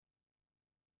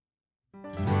Hey,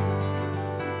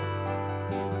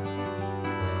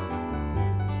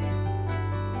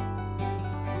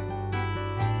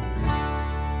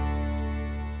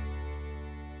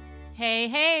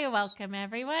 welcome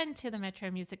everyone to the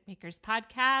Metro Music Makers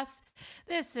podcast.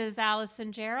 This is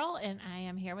Allison Gerald, and I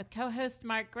am here with co-host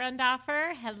Mark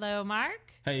Grundoffer. Hello,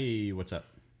 Mark. Hey, what's up?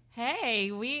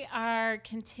 Hey, we are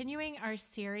continuing our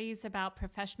series about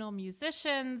professional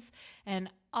musicians and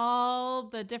all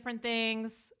the different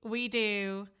things we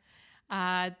do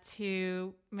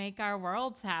to make our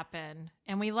worlds happen.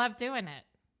 And we love doing it.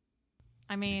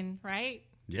 I mean, right?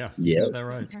 Yeah, that's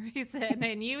right. Reason.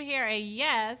 And you hear a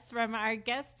yes from our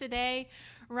guest today,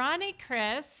 Ronnie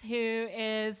Chris, who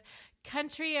is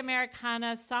country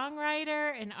Americana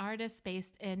songwriter and artist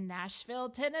based in Nashville,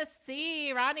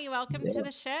 Tennessee. Ronnie, welcome to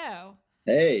the show.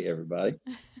 Hey, everybody.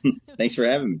 Thanks for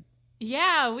having me.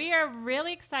 Yeah, we are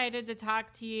really excited to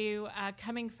talk to you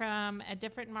coming from a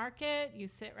different market. You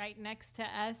sit right next to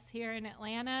us here in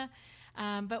Atlanta.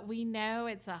 But we know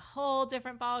it's a whole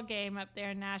different ball game up there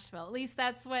in Nashville. At least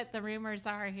that's what the rumors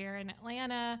are here in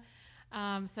Atlanta.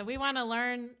 So we want to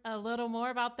learn a little more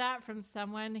about that from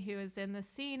someone who is in the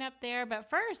scene up there.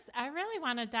 But first, I really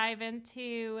want to dive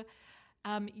into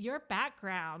your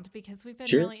background, because we've been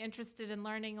really interested in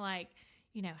learning,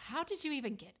 how did you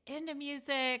even get into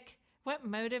music? What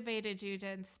motivated you to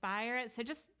inspire it? So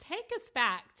just take us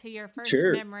back to your first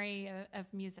memory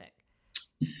of music.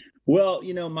 Well,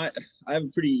 I have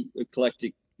a pretty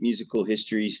eclectic musical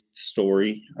history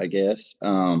story, I guess.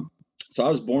 So I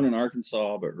was born in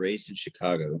Arkansas, but raised in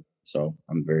Chicago. So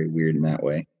I'm very weird in that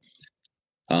way.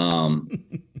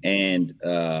 And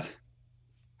I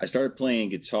started playing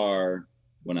guitar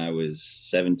when I was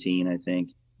 17, I think,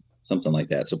 something like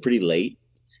that. So pretty late.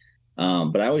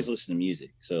 But I always listen to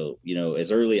music. So,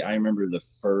 as early, I remember the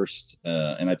first,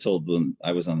 and I told when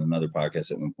I was on another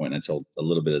podcast at one point, I told a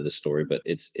little bit of this story, but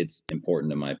it's important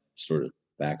to my sort of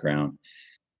background.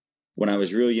 When I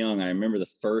was real young, I remember the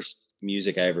first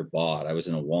music I ever bought. I was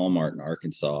in a Walmart in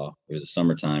Arkansas. It was the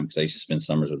summertime because I used to spend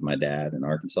summers with my dad in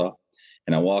Arkansas.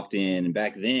 And I walked in, and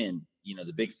back then,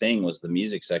 the big thing was the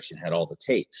music section had all the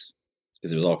tapes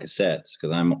because it was all cassettes,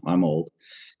 because I'm old.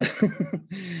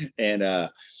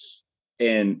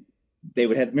 And they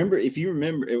would have, if you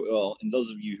remember, well, and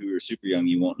those of you who are super young,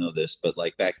 you won't know this, but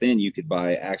like back then you could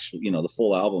buy actual, the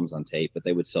full albums on tape, but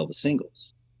they would sell the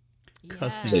singles.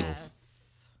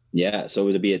 Yes. Yeah. So it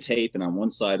would be a tape, and on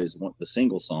one side is the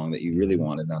single song that you really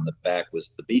wanted. On the back was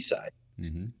the B-side.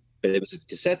 Mm-hmm. But it was a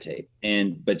cassette tape.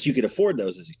 But you could afford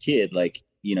those as a kid. Like,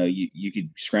 you could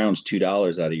scrounge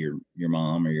 $2 out of your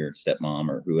mom or your stepmom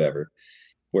or whoever.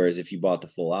 Whereas if you bought the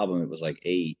full album, it was like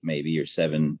 $8 maybe or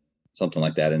 $7, something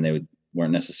like that, and they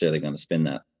weren't necessarily going to spend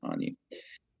that on you.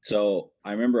 So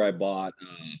I remember I bought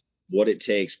What It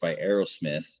Takes by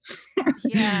Aerosmith.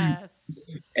 Yes.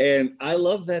 And I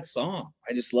love that song.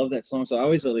 I just love that song. So I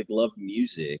always loved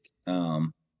music.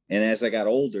 And as I got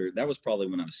older, that was probably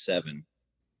when I was 7.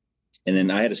 And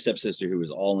then I had a stepsister who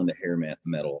was all into hair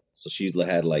metal. So she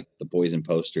had like the Poison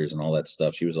posters and all that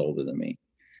stuff. She was older than me,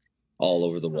 all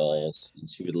over the walls. And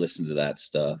she would listen to that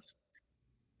stuff.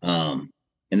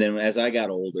 And then as I got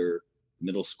older,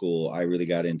 middle school, I really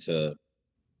got into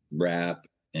rap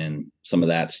and some of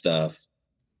that stuff.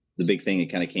 The big thing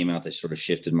that kind of came out that sort of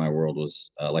shifted my world was,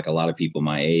 like a lot of people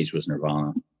my age, was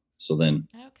Nirvana. So then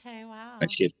I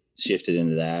shifted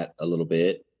into that a little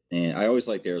bit. And I always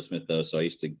liked Aerosmith, though, so I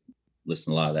used to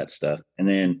listen to a lot of that stuff. And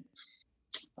then,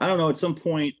 I don't know, at some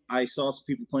point, I saw some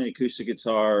people playing acoustic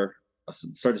guitar. I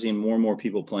started seeing more and more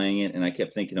people playing it, and I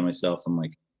kept thinking to myself, I'm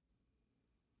like,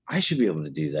 I should be able to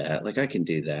do that. Like, I can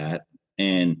do that.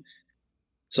 And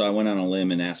so I went on a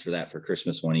limb and asked for that for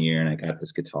Christmas one year, and I got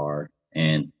this guitar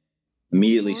and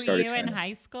immediately started. Were you in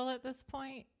high school at this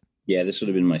point? Yeah, this would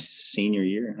have been my senior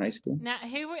year in high school. Now,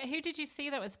 who did you see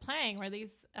that was playing? Were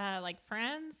these like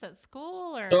friends at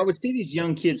school, or? So I would see these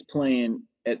young kids playing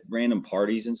at random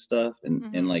parties and stuff,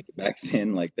 and like back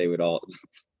then, like they would all.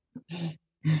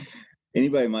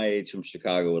 Anybody my age from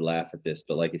Chicago would laugh at this,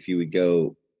 but like if you would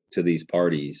go to these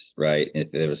parties, right? And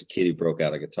if there was a kid who broke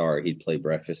out a guitar, he'd play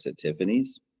Breakfast at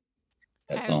Tiffany's.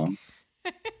 That song.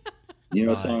 You know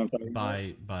what song I'm talking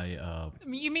about?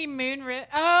 You mean Moon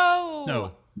Oh.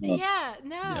 No. Yeah,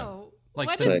 no. Yeah. Like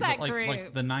what is that group?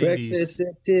 Like the 90s. Breakfast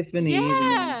at Tiffany's.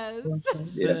 Yes.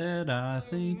 Said I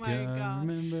think I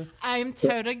remember. I'm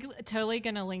totally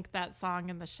gonna link that song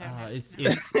in the show. It's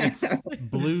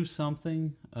Blue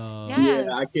something. Yes. Yeah,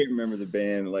 I can't remember the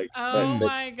band. Like,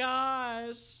 my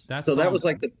gosh. That was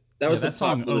like that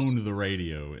song owned the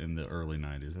radio in the early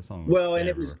 90s. That song. And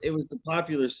it was the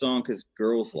popular song because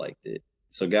girls liked it.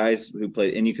 So guys who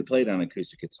play, and you could play it on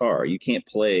acoustic guitar. You can't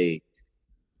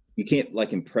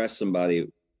like impress somebody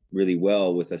really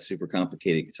well with a super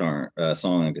complicated guitar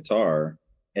song on guitar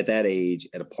at that age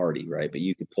at a party, right? But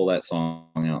you could pull that song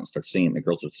out and start singing. The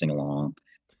girls would sing along.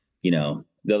 You know,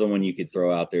 the other one you could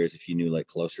throw out there is if you knew like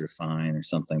Closer to Fine or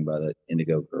something by the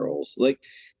Indigo Girls. Like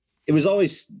it was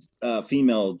always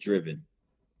female driven.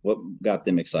 What got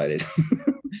them excited?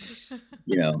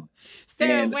 You know.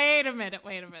 So wait a minute.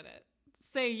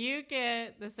 So you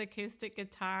get this acoustic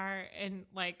guitar and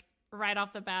like right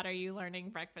off the bat, are you learning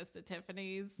Breakfast at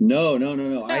Tiffany's? No. I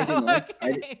didn't.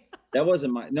 Okay. That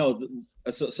wasn't my. No.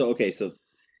 So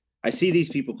I see these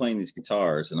people playing these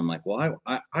guitars, and I'm like, well,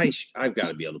 I've got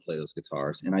to be able to play those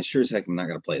guitars, and I sure as heck am not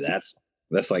going to play that song.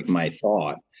 That's like my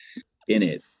thought in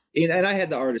it. And I had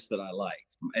the artist that I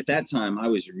liked at that time. I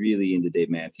was really into Dave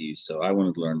Matthews, so I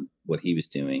wanted to learn what he was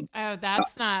doing. Oh,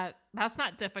 that's not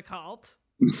difficult.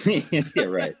 Yeah,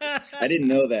 right. I didn't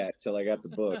know that till I got the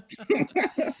book.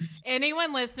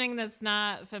 Anyone listening that's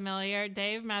not familiar,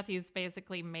 Dave Matthews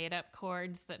basically made up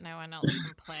chords that no one else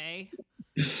can play.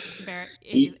 Is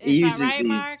that right,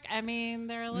 Mark? I mean,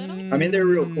 they're a little. I mean, they're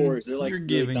real chords. They're like you're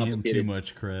giving him too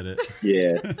much credit.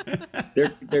 Yeah,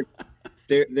 they're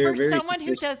for very someone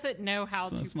who doesn't know how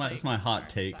to. That's my hot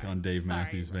take on Dave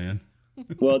Matthews, man.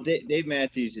 Well, Dave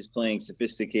Matthews is playing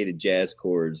sophisticated jazz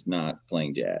chords, not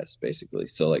playing jazz, basically.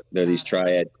 So like they're these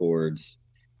triad chords,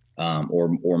 or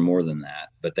more than that.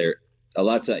 But they're a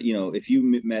lot of, you know, if you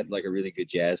met like a really good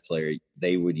jazz player,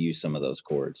 they would use some of those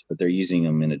chords, but they're using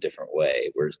them in a different way.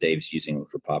 Whereas Dave's using them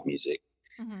for pop music.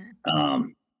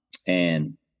 But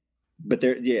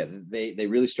they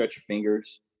really stretch your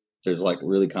fingers. There's like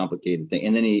really complicated thing,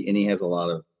 and then he has a lot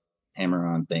of hammer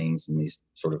on things and these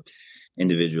sort of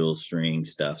individual string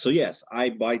stuff. So yes, I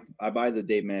buy the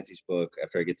Dave Matthews book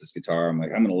after I get this guitar. I'm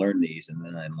like, I'm going to learn these, and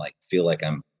then I'm like feel like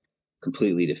I'm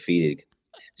completely defeated.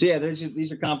 So yeah,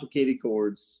 these are complicated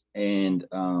chords, and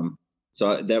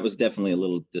so that was definitely a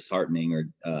little disheartening, or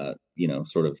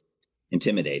sort of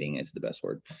intimidating is the best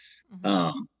word.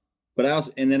 But I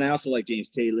also like James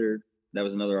Taylor. That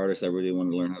was another artist I really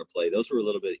wanted to learn how to play. Those were a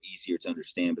little bit easier to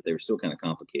understand, but they were still kind of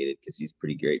complicated because he's a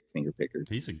pretty great finger picker.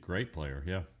 He's a great player,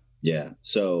 yeah. Yeah.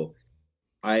 So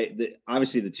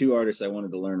obviously the two artists I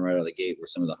wanted to learn right out of the gate were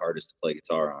some of the hardest to play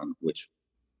guitar on, which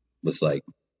was like,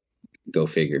 go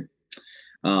figure.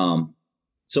 But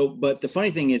the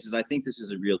funny thing is I think this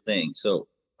is a real thing. So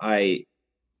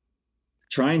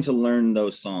trying to learn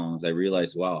those songs, I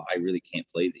realized, wow, I really can't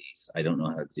play these. I don't know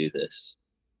how to do this.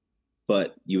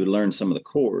 But you would learn some of the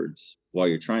chords while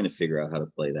you're trying to figure out how to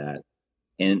play that.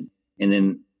 And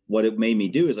then what it made me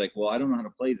do is like, well, I don't know how to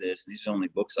play this. These are only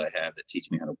books I have that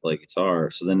teach me how to play guitar.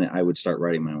 So then I would start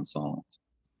writing my own songs.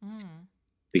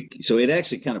 So it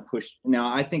actually kind of pushed.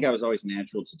 Now, I think I was always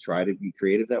natural to try to be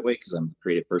creative that way because I'm a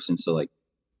creative person. So like,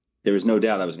 there was no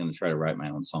doubt I was going to try to write my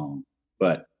own song.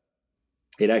 But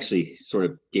it actually sort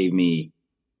of gave me,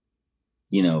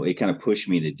 it kind of pushed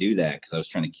me to do that because I was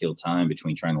trying to kill time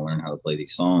between trying to learn how to play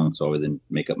these songs, so I would then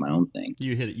make up my own thing.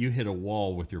 You hit a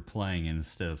wall with your playing, and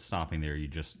instead of stopping there, you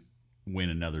just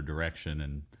went another direction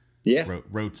and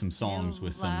wrote some songs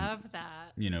with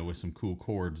some cool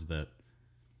chords that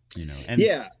and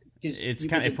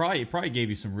it probably gave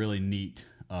you some really neat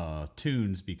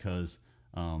tunes because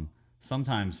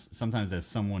sometimes as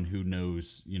someone who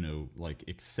knows like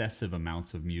excessive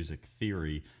amounts of music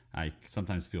theory, I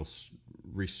sometimes feel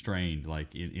restrained,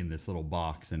 like in this little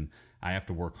box, and I have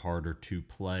to work harder to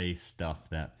play stuff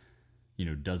that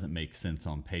doesn't make sense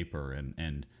on paper.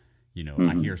 And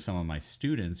I hear some of my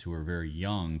students who are very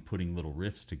young putting little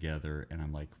riffs together, and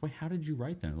I'm like, wait, how did you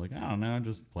write that? Like, I don't know, I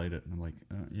just played it. And I'm like,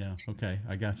 yeah, okay,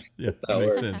 I got you. Yeah, that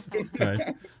makes sense,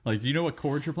 right? Like, do you know what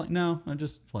chords you're playing? No, I'm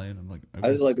just playing. I'm like, okay,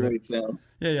 I just like the way it sounds.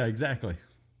 Yeah, exactly.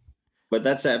 But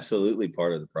that's absolutely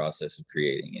part of the process of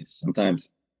creating. Is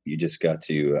sometimes you just got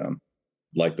to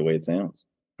like the way it sounds.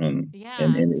 And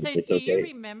so do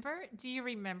you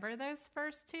remember those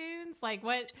first tunes? Like,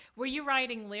 what were you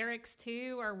writing lyrics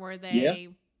to, or were they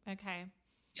okay?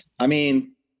 I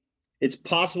mean, it's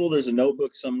possible there's a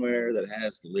notebook somewhere that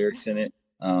has the lyrics in it.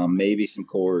 Maybe some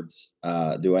chords.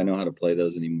 Do I know how to play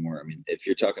those anymore? I mean, if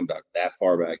you're talking about that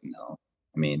far back, no.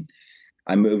 I mean,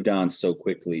 I moved on so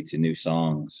quickly to new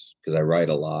songs because I write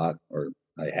a lot, or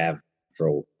I have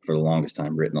for the longest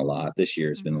time written a lot. This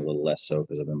year it's been a little less so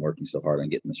because I've been working so hard on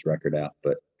getting this record out.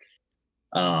 But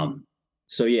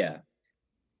so yeah,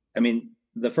 I mean,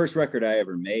 the first record I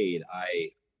ever made,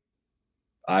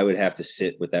 I would have to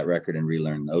sit with that record and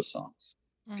relearn those songs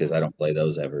because I don't play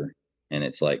those ever. And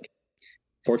it's like,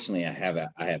 fortunately, I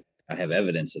have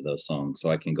evidence of those songs, so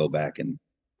I can go back and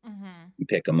and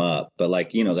pick them up. But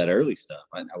like, you know, that early stuff,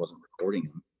 I wasn't recording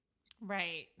them.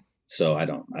 Right. So I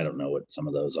don't know what some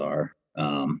of those are.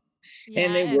 And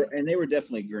they were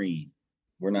definitely green.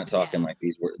 We're not talking like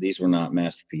these were not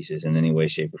masterpieces in any way,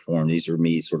 shape, or form. These were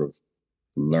me sort of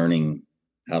learning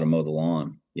how to mow the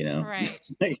lawn, you know? Right.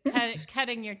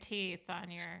 Cutting your teeth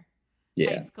on your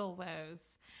high school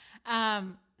woes.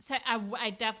 So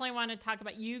I definitely want to talk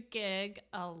about, you gig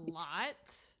a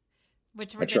lot,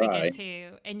 which we're going to get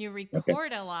to, and you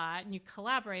record a lot and you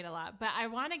collaborate a lot, but I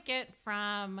want to get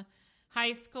from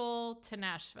high school to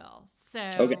Nashville.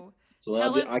 So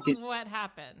tell us what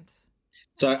happened.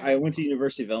 So I went to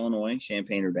University of Illinois,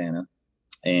 Champaign-Urbana,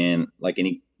 and like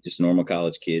any just normal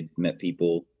college kid, met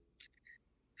people,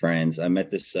 friends. I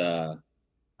met this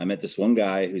one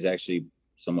guy who's actually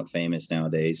somewhat famous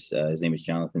nowadays. His name is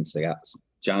Jonathan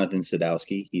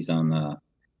Sadowski. He was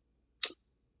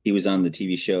on the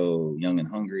TV show Young and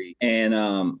Hungry,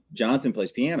 and Jonathan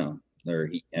plays piano.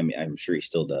 I'm sure he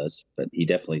still does, but he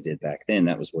definitely did back then.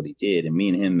 That was what he did. And me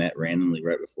and him met randomly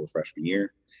right before freshman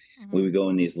year. We would go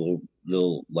in these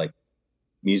little like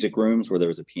music rooms where there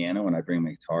was a piano, and I'd bring my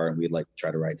guitar, and we'd like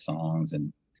try to write songs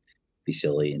and be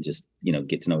silly and just, you know,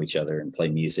 get to know each other and play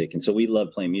music. And so we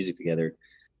loved playing music together.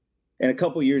 And a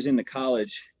couple years into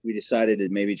college, we decided to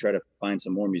maybe try to find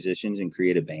some more musicians and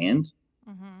create a band.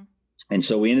 And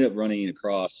so we ended up running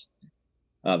across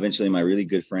eventually my really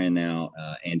good friend now,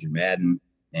 Andrew Madden,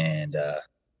 and a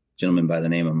gentleman by the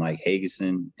name of Mike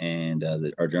Hageson, and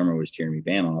our drummer was Jeremy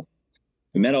Banoff.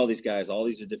 We met all these guys, all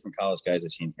these are different college guys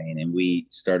at Champaign, and we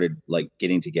started like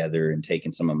getting together and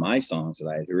taking some of my songs that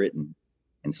I had written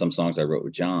and some songs I wrote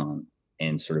with John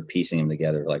and sort of piecing them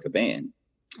together like a band.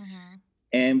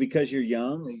 And because you're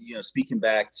young, you know, speaking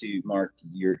back to Mark,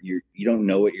 you don't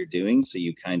know what you're doing, so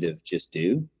you kind of just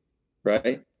do,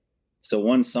 right? So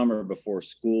one summer before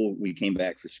school, we came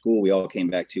back for school. We all came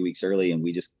back 2 weeks early, and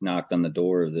we just knocked on the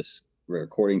door of this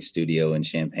recording studio in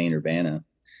Champaign-Urbana.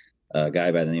 A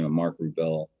guy by the name of Mark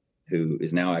Rubel, who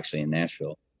is now actually in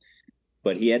Nashville.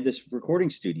 But he had this recording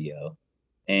studio,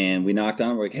 and we knocked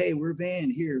on. We're like, "Hey, we're a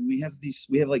band here. We have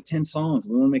like 10 songs.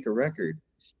 We want to make a record."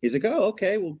 He's like, "Oh,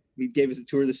 okay." Well, he gave us a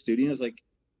tour of the studio. I was like,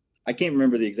 I can't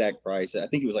remember the exact price. I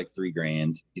think it was like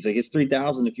 $3,000. He's like, "It's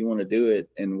 $3,000 if you want to do it."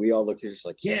 And we all looked at us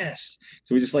like, "Yes."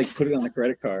 So we just like put it on the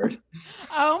credit card.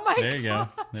 Oh my God.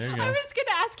 There you go. I was going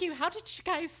to ask you, how did you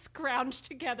guys scrounge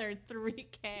together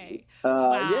 $3,000?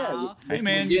 Wow. Yeah. Hey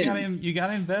man, you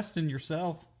gotta invest in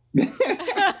yourself. You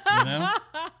know?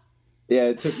 Yeah,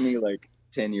 it took me like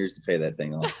 10 years to pay that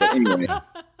thing off. But anyway.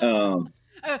 So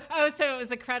it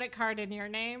was a credit card in your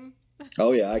name?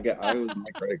 Oh yeah, I was my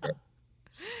credit card.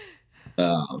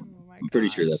 I'm pretty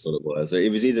sure that's what it was.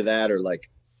 It was either that or like,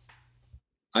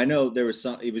 I know there was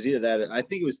some, it was either that, I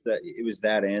think it was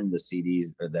that and the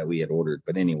CDs that we had ordered.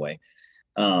 But anyway,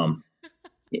 but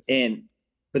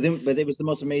it was the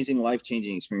most amazing,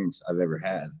 life-changing experience I've ever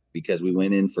had, because we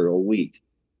went in for a week,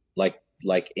 like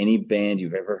any band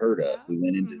you've ever heard of. We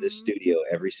went into this studio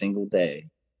every single day,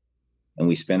 and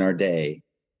we spent our day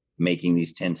making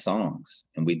these 10 songs,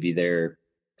 and we'd be there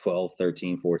 12,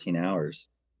 13, 14 hours.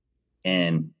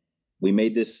 And we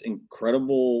made this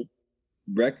incredible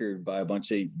record by a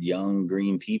bunch of young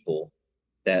green people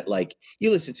that, like, you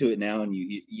listen to it now and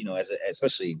you know,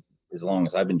 especially as long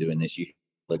as I've been doing this, you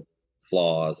like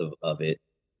flaws of it,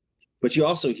 but you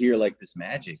also hear like this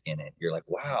magic in it. You're like,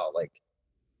 wow, like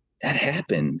that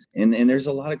happened. And there's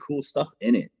a lot of cool stuff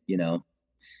in it, you know?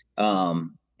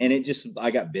 And it just, I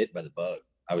got bit by the bug.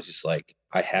 I was just like,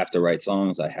 I have to write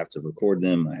songs. I have to record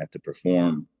them. I have to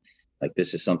perform. Like,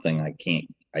 this is something I can't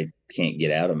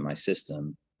get out of my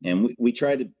system. And we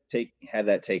tried to have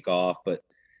that take off, but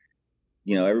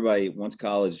you know, everybody, once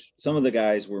college, some of the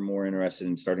guys were more interested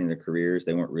in starting their careers.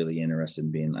 They weren't really interested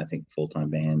in being, I think, full-time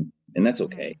band, and that's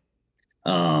okay.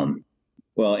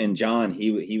 Well, and John,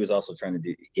 he was also trying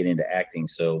to get into acting.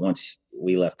 So once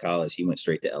we left college, he went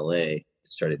straight to LA to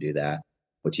try to do that,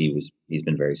 which he's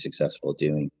been very successful at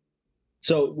doing.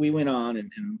 So we went on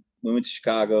and we went to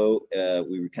Chicago.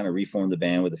 We kind of reformed the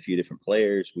band with a few different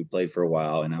players. We played for a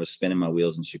while, and I was spinning my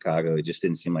wheels in Chicago. It just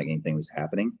didn't seem like anything was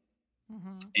happening.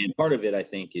 And part of it, I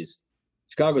think, is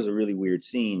Chicago's a really weird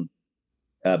scene.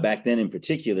 Back then in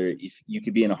particular, if you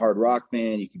could be in a hard rock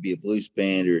band, you could be a blues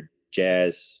band or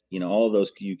jazz, you know, all of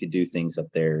those, you could do things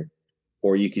up there,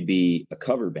 or you could be a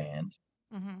cover band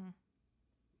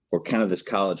or kind of this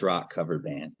college rock cover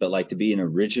band. But like, to be an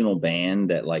original band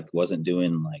that like wasn't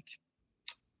doing like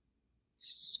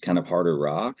kind of harder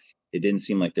rock, it didn't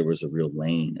seem like there was a real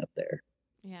lane up there.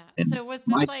 Yeah. And so was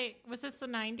this the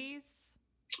 90s?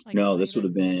 Like, no, this would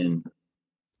have been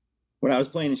When I was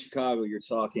playing in Chicago, you're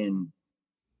talking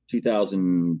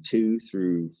 2002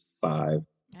 through 5.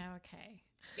 Okay.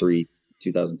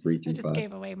 2003 through 5. I just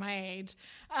gave away my age.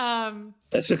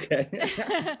 That's okay.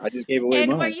 I just gave away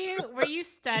mine. Were you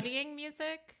studying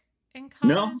music in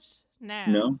college?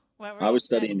 No. I was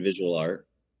studying visual art.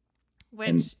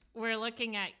 Which we're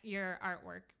looking at your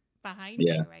artwork behind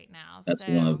you right now. That's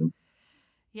one of them.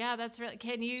 Yeah, that's really.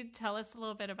 Can you tell us a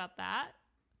little bit about that?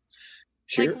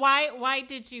 Sure. Like, why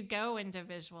did you go into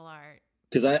visual art?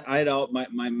 Because I'd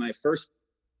my first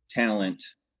talent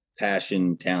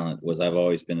was I've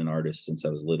always been an artist since I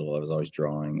was little. I was always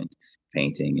drawing and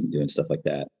painting and doing stuff like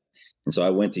that. And so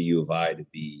I went to U of I to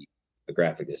be a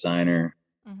graphic designer.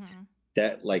 Mm-hmm.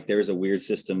 That there's a weird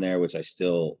system there, which I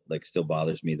still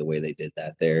bothers me the way they did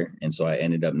that there. And so I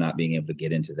ended up not being able to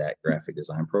get into that graphic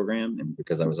design program. And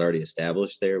because I was already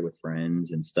established there with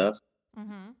friends and stuff,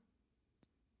 mm-hmm.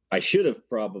 I should have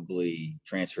probably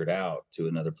transferred out to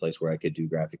another place where I could do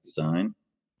graphic design,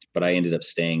 but I ended up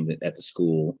staying at the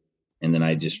school. And then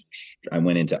I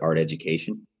went into art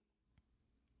education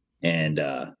and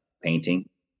painting.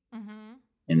 Mm-hmm.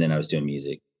 And then I was doing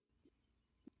music.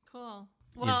 Cool.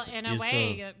 Well, in a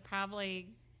way, it probably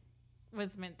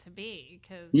was meant to be,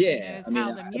 because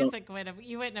how the music would have.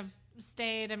 You wouldn't have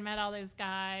stayed and met all those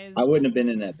guys. I wouldn't have been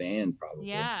in that band, probably.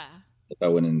 Yeah. If I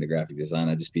went into graphic design,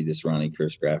 I'd just be this Ronnie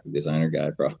Chris graphic designer guy,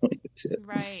 probably. That's it.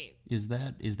 Right. Is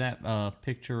that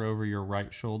picture over your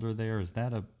right shoulder there? Is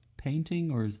that a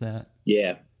painting or is that?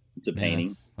 Yeah, it's a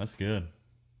painting. That's good.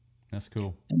 That's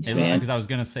cool. Because I was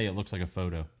gonna say it looks like a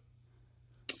photo.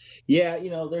 Yeah,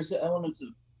 there's elements of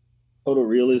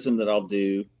photorealism that I'll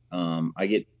do. I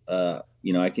get, I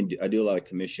do a lot of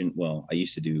commission. Well, I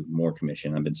used to do more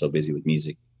commission. I've been so busy with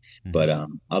music, mm-hmm. but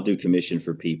I'll do commission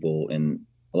for people, and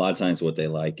a lot of times what they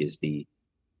like is the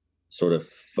sort of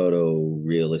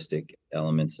photorealistic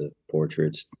elements of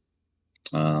portraits.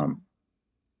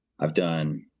 I've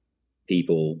done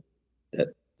people that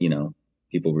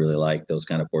people really like those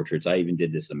kind of portraits. I even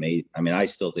did this amazing. I mean, I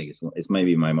still think it's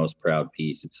maybe my most proud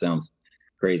piece. It sounds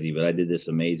crazy, but I did this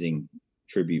amazing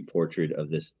tribute portrait of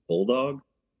this bulldog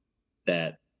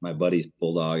that my buddy's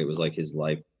bulldog. It was like his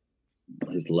life,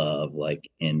 his love,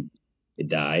 and it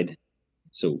died.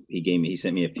 So he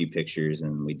sent me a few pictures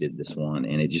and we did this one,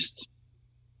 and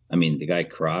the guy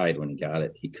cried when he got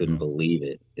it. He couldn't believe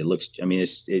it. It looks,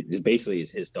 it basically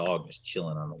is his dog just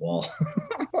chilling on the wall.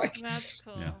 That's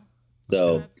cool. Yeah.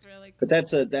 So, that's really cool. But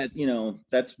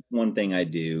that's one thing I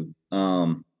do.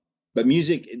 But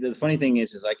music, the funny thing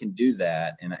is I can do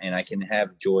that and I can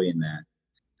have joy in that.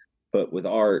 But with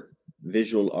art,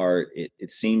 visual art, it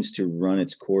seems to run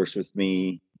its course with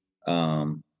me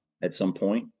at some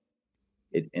point.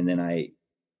 And then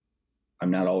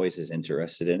I'm not always as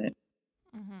interested in it.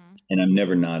 Mm-hmm. And I'm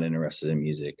never not interested in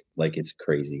music. It's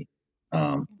crazy.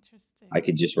 Interesting. I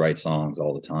could just write songs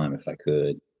all the time if I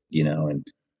could, and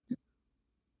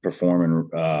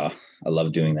perform. And I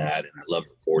love doing that. And I love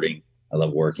recording. I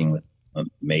love working with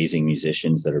amazing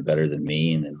musicians that are better than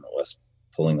me, and then us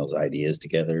pulling those ideas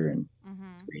together and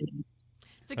creating.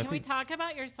 So can we talk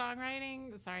about your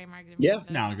songwriting? Sorry, Mark. Yeah.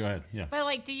 No, go ahead. Yeah.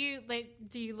 But do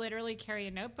you literally carry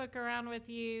a notebook around with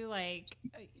you?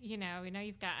 We know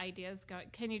you've got ideas going.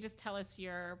 Can you just tell us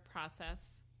your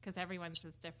process? Because everyone's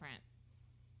is different.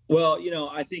 Well,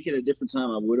 I think at a different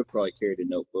time I would have probably carried a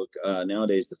notebook.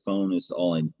 Nowadays the phone is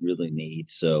all I really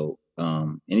need. So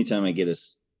anytime I get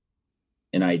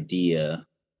an idea,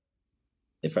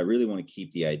 if I really want to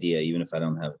keep the idea, even if I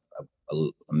don't have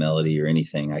a melody or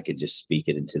anything, I could just speak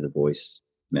it into the voice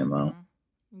memo. Mm-hmm.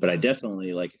 But I definitely,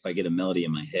 if I get a melody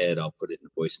in my head, I'll put it in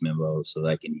a voice memo so that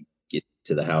I can get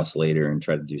to the house later and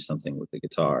try to do something with the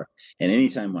guitar. And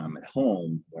anytime when I'm at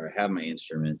home where I have my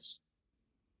instruments,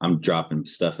 I'm dropping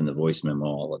stuff in the voice memo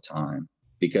all the time,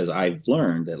 because I've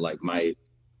learned that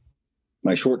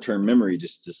my short-term memory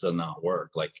just does not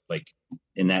work.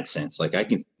 In that sense, I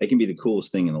can be the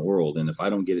coolest thing in the world, and if I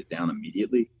don't get it down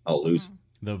immediately, I'll lose it.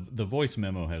 The voice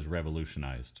memo has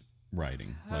revolutionized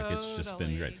writing. It's just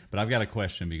been great. But I've got a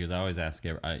question, because I always ask,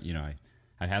 I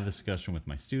have this discussion with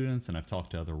my students, and I've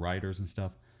talked to other writers and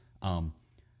stuff.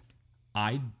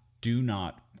 I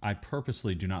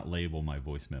purposely do not label my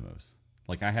voice memos.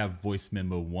 I have voice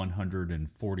memo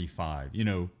 145,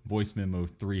 voice memo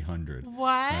 300. What?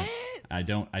 Right? I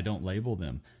don't label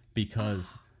them,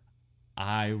 because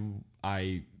I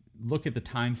look at the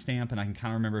timestamp and I can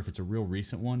kind of remember if it's a real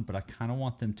recent one, but I kind of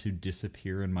want them to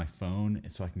disappear in my phone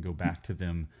so I can go back to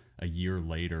them a year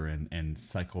later and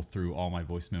cycle through all my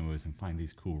voice memos and find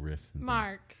these cool riffs and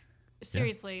Mark, things.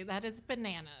 Seriously, that is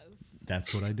bananas.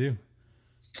 That's what I do.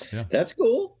 Yeah. That's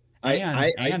cool.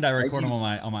 I record them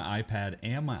on my iPad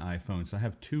and my iPhone, so I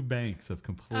have 2 banks of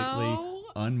completely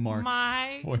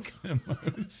unmarked voice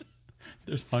memos.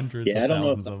 There's hundreds of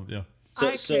thousands of them. Yeah.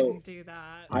 I couldn't do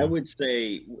that. I would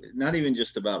say not even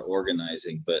just about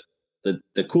organizing, but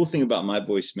the cool thing about my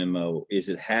voice memo is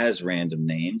it has random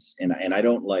names, and I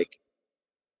don't like.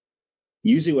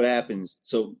 Usually, what happens.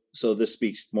 So this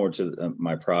speaks more to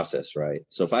my process, right?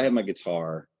 So if I have my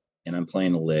guitar and I'm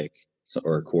playing a lick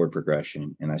or a chord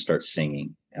progression, and I start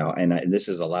singing, and this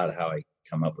is a lot of how I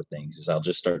come up with things, is I'll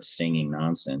just start singing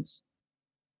nonsense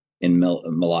in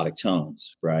melodic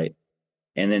tones, right?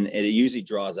 And then it usually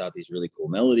draws out these really cool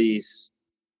melodies,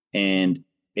 and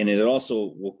it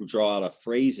also will draw out a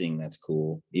phrasing that's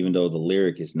cool, even though the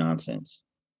lyric is nonsense.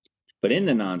 But in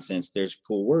the nonsense, there's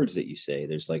cool words that you say.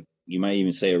 There's like, you might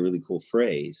even say a really cool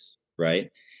phrase, right?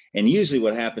 And usually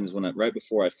what happens right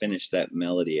before I finish that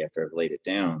melody, after I've laid it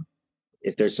down,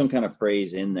 if there's some kind of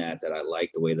phrase in that I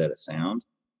like the way that it sounds,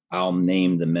 I'll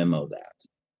name the memo that.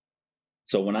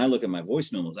 So when I look at my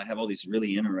voice memos, I have all these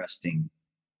really interesting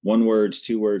 1 words,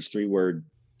 2 words, 3 word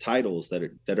titles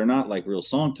that are not like real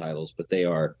song titles, but they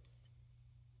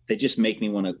just make me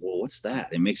want to, well, what's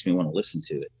that? It makes me want to listen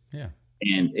to it. Yeah.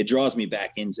 And it draws me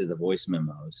back into the voice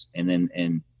memos. And then,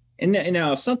 and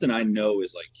now if something I know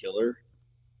is like killer,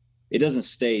 it doesn't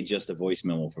stay just a voice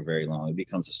memo for very long. It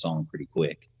becomes a song pretty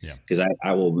quick. Yeah. Because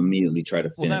I will immediately try to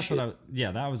finish it.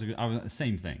 That was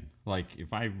same thing. Like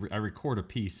if I record a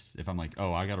piece, if I'm like,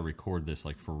 oh, I got to record this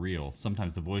like for real.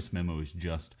 Sometimes the voice memo is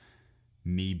just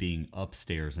me being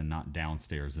upstairs and not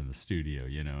downstairs in the studio,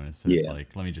 and it's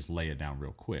like, let me just lay it down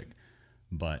real quick.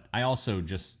 But I also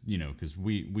just, because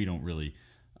we don't really,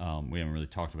 we haven't really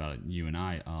talked about it, you and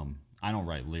I don't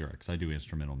write lyrics. I do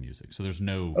instrumental music. So there's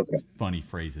no funny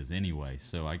phrases anyway.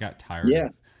 So I got tired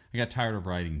of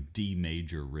writing D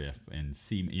major riff and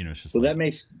C, it's just that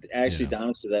makes, actually,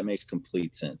 honestly, that makes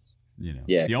complete sense.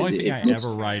 Yeah. The only thing I ever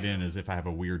write in is if I have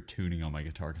a weird tuning on my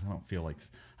guitar, because I don't feel like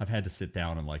I've had to sit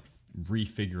down and like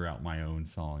refigure out my own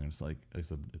song. And it's like,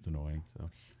 it's annoying.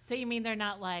 So you mean they're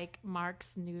not like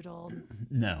Mark's Noodle?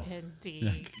 No. In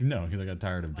D. No, because I got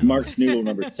tired of doing Mark's Noodle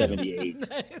number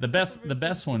 78. The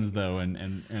best ones though,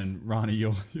 and Ronnie,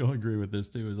 you'll agree with this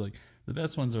too, is like the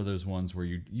best ones are those ones where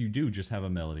you do just have a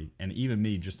melody, and even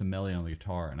me, just a melody on the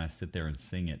guitar, and I sit there and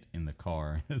sing it in the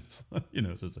car. It's so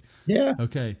it's like,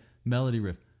 okay, melody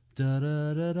riff, da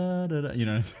da da da da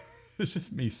da. It's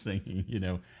just me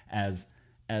singing, as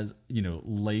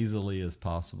lazily as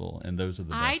possible, and those are the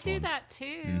best ones. I do that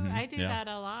too. Mm-hmm. I do that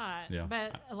a lot. Yeah.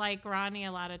 But like Ronnie,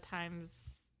 a lot of times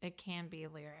it can be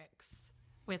lyrics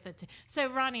with it. So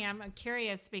Ronnie, I'm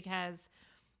curious because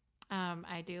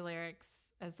I do lyrics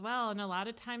as well, and a lot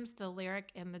of times the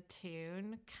lyric and the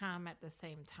tune come at the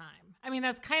same time. I mean,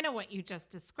 that's kind of what you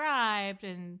just described,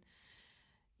 and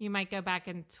you might go back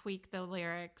and tweak the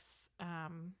lyrics.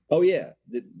 Oh yeah,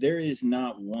 there is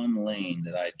not one lane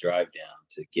that I drive down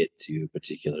to get to a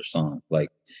particular song. Like,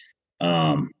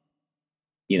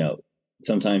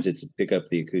 sometimes it's pick up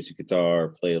the acoustic guitar,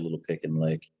 play a little pick and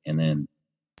lick, and then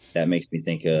that makes me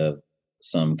think of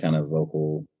some kind of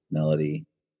vocal melody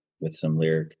with some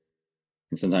lyric.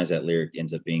 And sometimes that lyric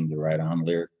ends up being the right-on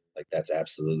lyric. Like that's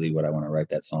absolutely what I want to write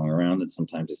that song around. And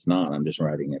sometimes it's not. I'm just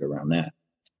writing it around that.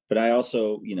 But I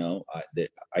also,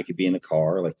 I could be in the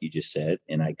car, like you just said,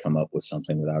 and I come up with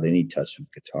something without any touch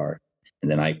of guitar.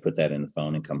 And then I put that in the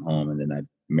phone and come home, and then I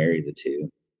marry the two.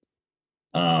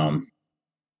 And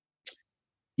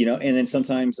then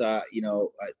sometimes,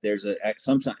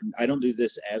 sometimes I don't do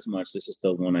this as much. This is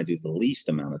the one I do the least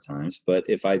amount of times. But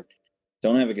if I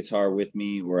don't have a guitar with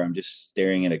me, or I'm just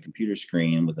staring at a computer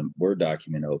screen with a Word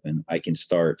document open, I can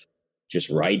start just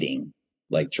writing,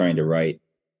 like trying to write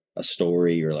a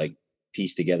story or like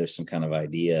piece together some kind of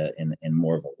idea in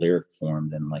more of a lyric form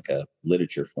than like a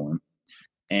literature form.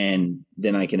 And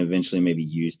then I can eventually maybe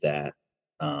use that.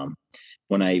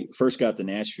 When I first got to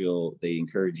Nashville, they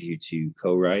encourage you to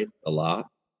co-write a lot.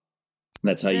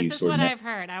 That's how this is what I've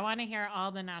heard. I want to hear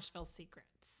all the Nashville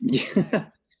secrets. Yeah.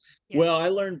 Well,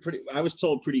 I was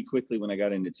told pretty quickly when I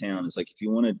got into town, it's like, if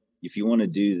you want to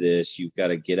do this, you've got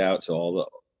to get out to all the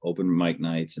open mic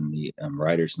nights and the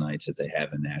writers nights that they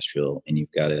have in Nashville. And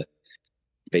you've got to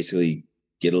basically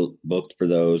get booked for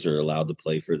those or allowed to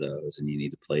play for those. And you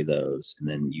need to play those. And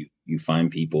then you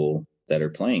find people that are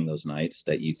playing those nights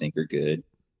that you think are good.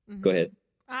 Mm-hmm. Go ahead.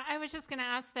 I was just going to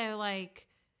ask though, like,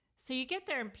 so you get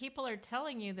there and people are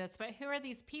telling you this, but who are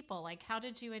these people? Like, how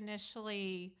did you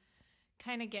initially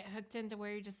kind of get hooked into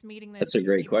where you're just meeting those That's a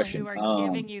great question. Who are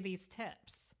giving you these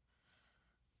tips?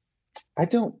 I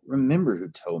don't remember who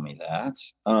told me that.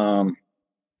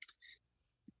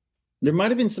 there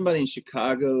might've been somebody in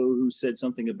Chicago who said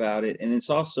something about it. And it's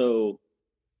also,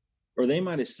 or they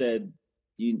might've said,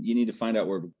 you need to find out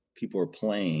where people are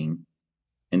playing.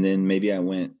 And then maybe I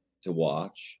went to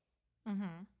watch,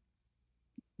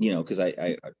 you know, cause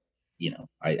I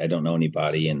don't know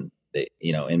anybody, and they,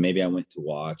 you know, and maybe I went to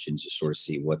watch and just sort of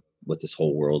see what this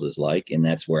whole world is like. And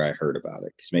that's where I heard about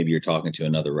it. Cause maybe you're talking to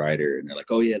another writer and they're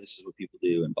like, oh yeah, this is what people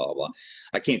do and blah, blah, blah.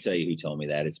 I can't tell you who told me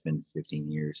that. It's been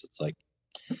 15 years. It's like,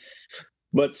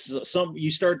 but some, you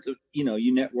start to, you know,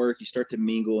 you network, you start to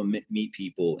mingle and meet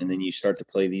people, and then you start to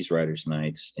play these writers'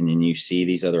 nights, and then you see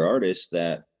these other artists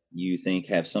that you think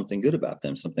have something good about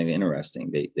them, something interesting.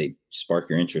 They spark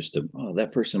your interest of, oh,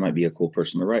 that person might be a cool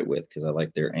person to write with because I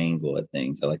like their angle at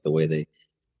things. I like the way they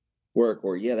work,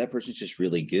 or yeah, that person's just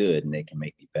really good and they can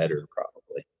make me better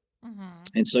probably.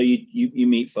 And so you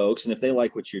meet folks, and if they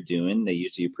like what you're doing, they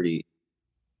usually are pretty,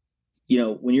 you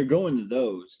know, when you're going to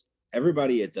those,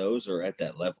 everybody at those are at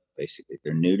that level. Basically,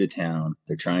 they're new to town,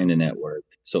 they're trying to network,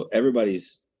 so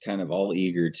everybody's kind of all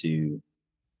eager to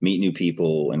meet new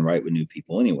people and write with new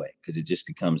people anyway, because it just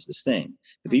becomes this thing.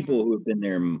 The people who have been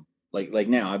there, like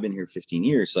now, I've been here 15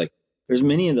 years. Like, there's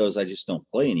many of those I just don't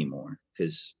play anymore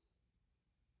because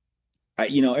I,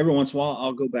 you know, every once in a while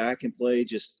I'll go back and play.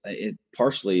 Just it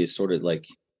partially is sort of like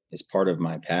it's part of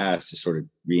my past to sort of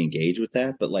re-engage with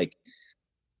that. But like,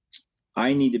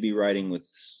 I need to be writing with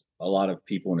a lot of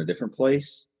people in a different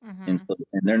place, and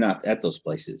they're not at those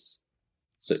places.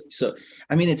 So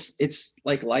I mean, it's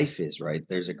like life is, right?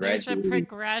 There's a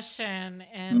progression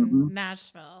in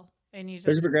Nashville, and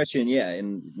there's a progression, yeah,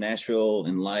 in Nashville,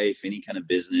 in life, any kind of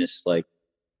business. Like,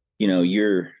 you know,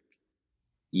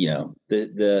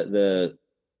 the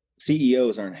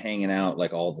CEOs aren't hanging out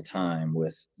like all the time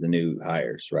with the new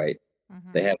hires, right?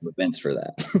 They have events for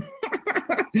that.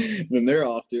 When they're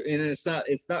off to, and it's not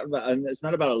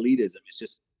about elitism. It's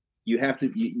just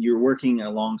you're working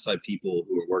alongside people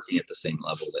who are working at the same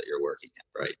level that you're working at,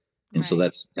 right? And so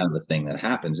that's kind of a thing that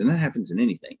happens, and that happens in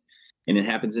anything, and it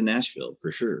happens in Nashville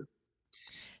for sure.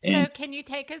 So can you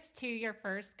take us to your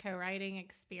first co-writing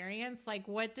experience? Like,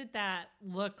 what did that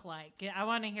look like? I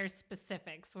want to hear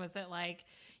specifics. Was it like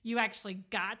you actually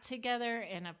got together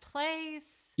in a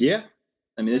place? Yeah.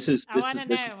 I mean, I want to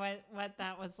know what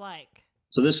that was like.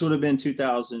 So this would have been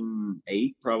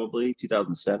 2008, probably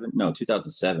 2007. No,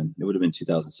 2007. It would have been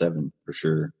 2007 for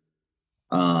sure.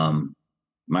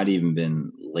 Might even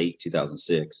been late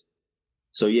 2006.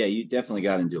 So yeah, you definitely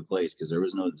got into a place because there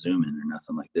was no Zoom in or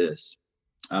nothing like this.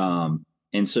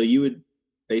 And so you would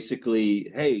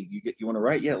basically, hey, you want to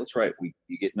write? Yeah, let's write.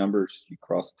 You get numbers, you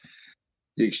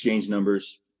exchange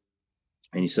numbers,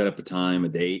 and you set up a time, a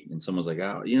date, and someone's like,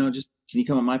 oh, you know, just can you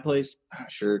come at my place?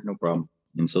 Sure, no problem.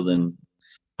 And so then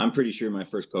I'm pretty sure my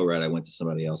first co-write, I went to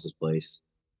somebody else's place.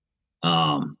 You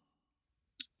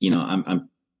know, I'm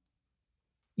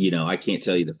you know, I can't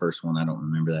tell you the first one. I don't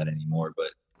remember that anymore,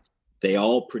 but they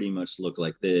all pretty much look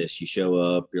like this. You show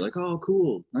up, you're like, oh,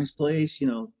 cool, nice place. You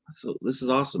know, so this is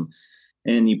awesome.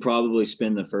 And you probably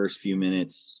spend the first few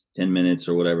minutes, 10 minutes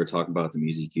or whatever, talking about the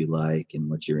music you like and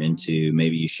what you're into.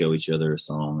 Maybe you show each other a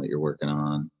song that you're working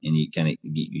on, and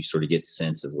you sort of get the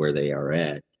sense of where they are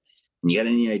at. And you got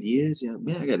any ideas? You know,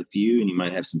 yeah, I got a few. And you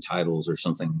might have some titles or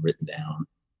something written down,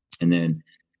 and then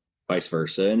vice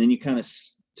versa. And then you kind of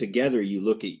together, you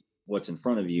look at what's in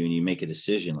front of you and you make a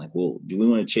decision like, well, do we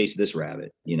want to chase this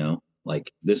rabbit? You know,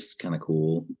 like, this is kind of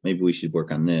cool. Maybe we should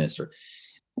work on this. Or,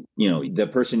 you know, the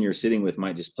person you're sitting with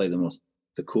might just play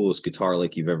the coolest guitar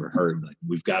lick you've ever heard. Like,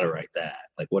 we've got to write that,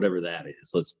 like whatever that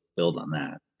is, let's build on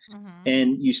that.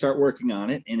 And you start working on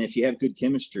it. And if you have good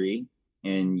chemistry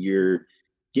and you're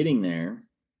getting there,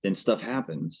 then stuff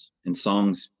happens and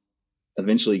songs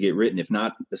eventually get written. If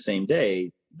not the same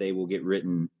day, they will get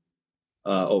written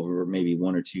over maybe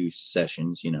one or two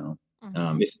sessions, you know.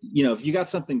 If you got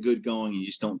something good going and you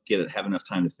just don't have enough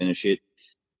time to finish it,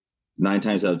 9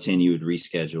 times out of 10 you would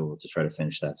reschedule to try to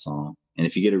finish that song. And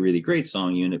if you get a really great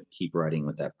song, you end up keep writing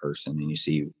with that person. And you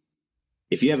see,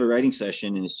 if you have a writing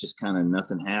session and it's just kind of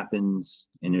nothing happens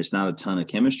and there's not a ton of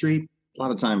chemistry, a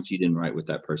lot of times you didn't write with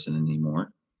that person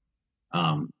anymore.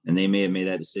 And they may have made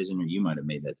that decision, or you might have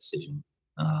made that decision.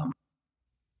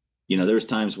 You know, there's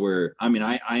times where, I mean,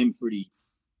 I'm pretty,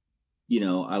 you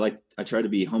know, I try to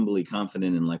be humbly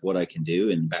confident in like what I can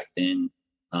do. And back then,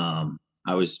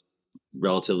 I was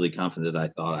relatively confident that I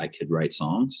thought I could write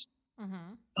songs.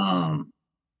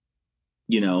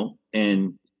 You know,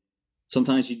 and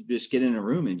sometimes you just get in a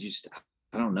room and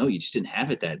I don't know, you just didn't have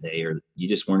it that day, or you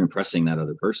just weren't impressing that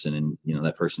other person. And, you know,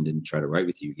 that person didn't try to write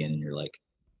with you again. And you're like,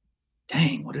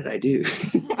 dang, what did I do?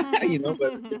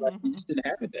 but like, you just didn't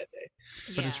have it that day.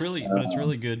 But it's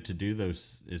really good to do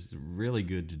those. It's really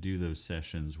good to do those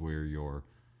sessions where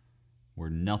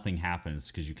nothing happens,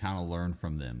 because you kind of learn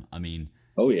from them. I mean,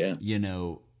 oh yeah,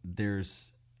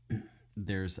 there's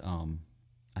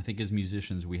I think as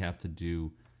musicians we have to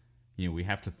do, we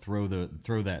have to throw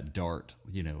that dart,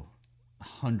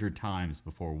 100 times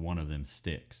before one of them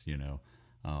sticks,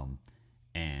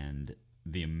 and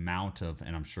the amount of,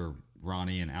 and I'm sure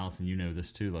Ronnie and Allison,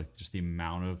 this too, like just the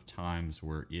amount of times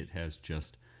where it has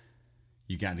just,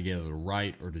 you got together to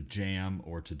write or to jam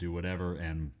or to do whatever,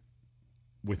 and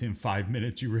within 5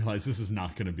 minutes you realize this is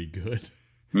not going to be good.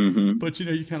 Mm-hmm. But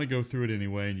you kind of go through it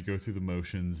anyway, and you go through the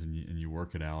motions, and you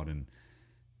work it out, and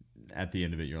at the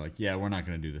end of it you're like, yeah, we're not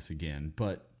going to do this again.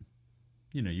 But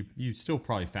you still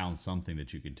probably found something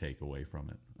that you can take away from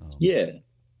it. Yeah.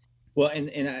 Well,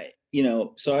 and I,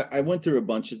 so I went through a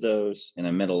bunch of those, and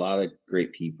I met a lot of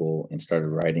great people and started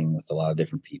writing with a lot of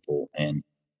different people, and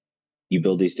you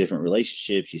build these different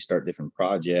relationships, you start different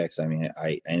projects. I mean,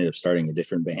 I ended up starting a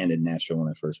different band in Nashville when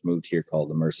I first moved here called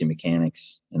the Mercy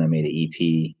Mechanics, and I made an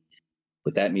EP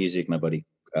with that music. My buddy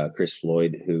Chris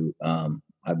Floyd, who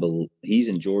I believe he's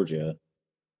in Georgia,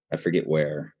 I forget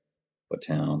what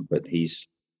town, but he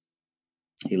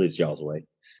lives y'all's way,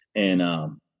 and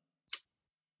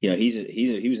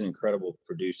he was an incredible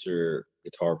producer,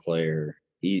 guitar player.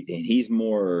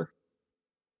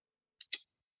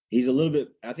 He's a little bit,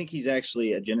 I think he's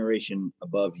actually a generation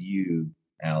above you,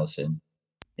 Allison,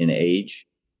 in age.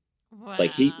 Wow.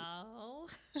 Like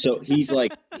so he's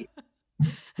like,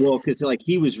 well, because like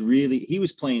he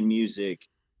was playing music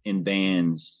in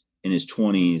bands in his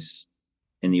 20s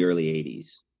in the early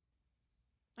 80s.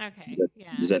 Okay.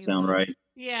 Does that sound right?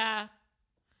 Yeah.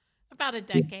 About a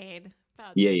decade.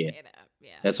 Yeah.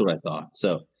 That's what I thought.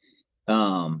 So,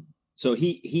 so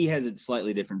he has a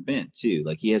slightly different bent too.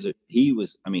 Like he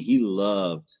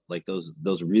loved like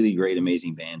those really great,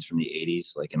 amazing bands from the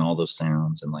 80s, like, and all those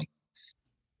sounds, and like,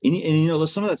 and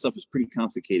some of that stuff was pretty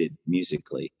complicated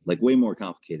musically, like way more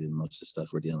complicated than most of the stuff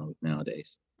we're dealing with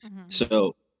nowadays. Mm-hmm.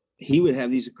 So he would have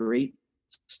these great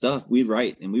stuff we'd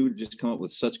write, and we would just come up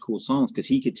with such cool songs, because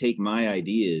he could take my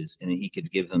ideas and he could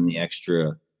give them the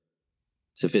extra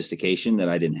sophistication that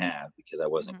I didn't have, because I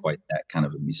wasn't mm-hmm. quite that kind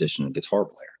of a musician and guitar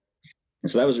player.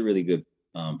 And so that was a really good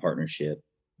partnership.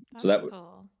 That's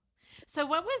cool. So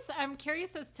I'm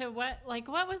curious as to what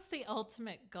was the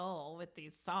ultimate goal with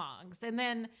these songs, and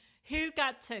then who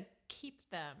got to keep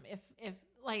them, if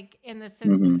like, in the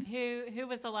sense mm-hmm. of who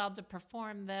was allowed to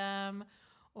perform them,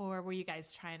 or were you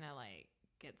guys trying to like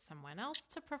get someone else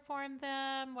to perform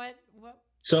them?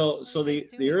 So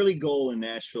the early goal in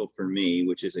Nashville for me,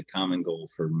 which is a common goal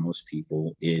for most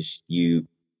people, is you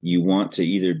want to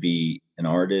either be an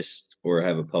artist or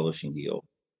have a publishing deal,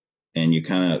 and you're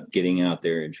kind of getting out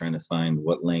there and trying to find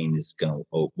what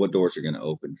what doors are going to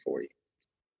open for you.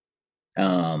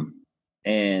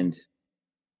 And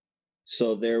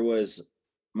so there was,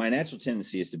 my natural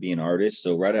tendency is to be an artist.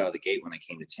 So right out of the gate, when I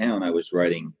came to town, I was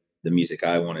writing the music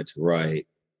I wanted to write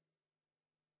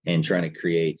and trying to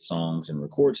create songs and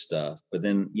record stuff. But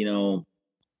then, you're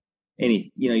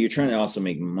trying to also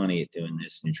make money at doing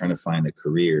this, and you're trying to find a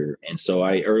career. And so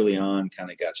I early on kind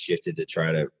of got shifted to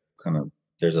try to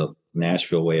there's a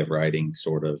Nashville way of writing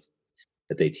sort of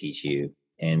that they teach you.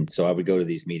 And so I would go to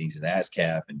these meetings at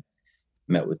ASCAP and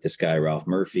met with this guy, Ralph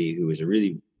Murphy, who was a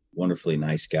really wonderfully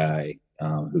nice guy,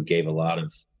 who gave a lot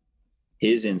of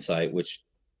his insight, which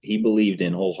he believed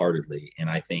in wholeheartedly, and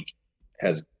I think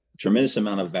has a tremendous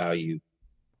amount of value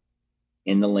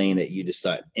in the lane that you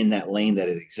decide, in that lane that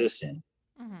it exists in.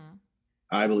 Mm-hmm.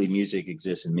 I believe music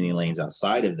exists in many lanes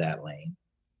outside of that lane,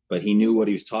 but he knew what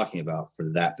he was talking about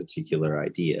for that particular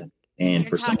idea. And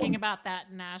you're talking about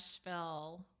that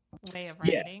Nashville way of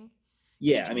writing.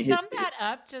 Yeah. I mean, sum that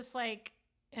up just like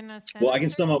in a sentence. Well, I can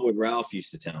sum up what Ralph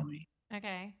used to tell me.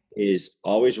 Okay. Is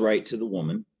always write to the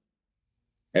woman.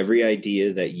 Every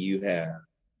idea that you have,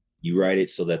 you write it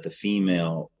so that the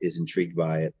female is intrigued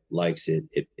by it, likes it.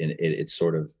 It's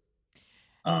sort of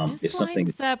this it's something.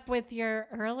 Lines up with your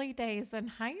early days in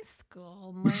high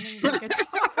school learning the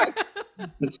guitar.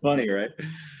 It's funny, right?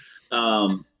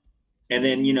 And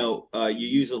then you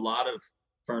use a lot of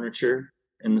furniture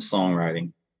in the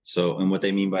songwriting. So, and what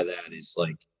they mean by that is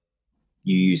like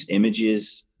you use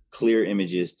images, clear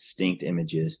images, distinct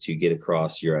images to get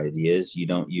across your ideas. You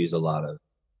don't use a lot of,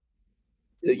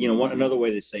 another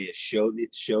way to say it, show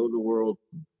the world.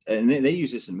 And they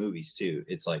use this in movies too.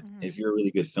 It's like, if you're a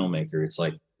really good filmmaker, it's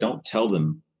like, don't tell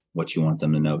them what you want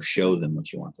them to know, show them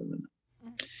what you want them to know.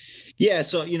 Yeah.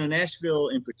 So, Nashville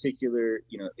in particular,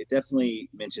 it definitely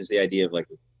mentions the idea of like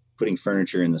putting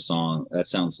furniture in the song. That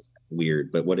sounds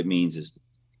weird, but what it means is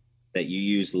that you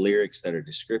use lyrics that are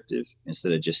descriptive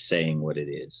instead of just saying what it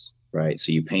is, right?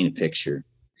 So you paint a picture.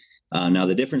 Now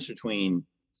the difference between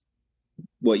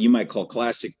what you might call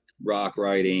classic rock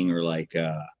writing or like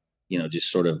just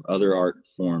sort of other art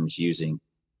forms, using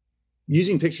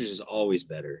pictures is always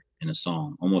better in a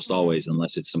song, almost always,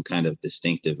 unless it's some kind of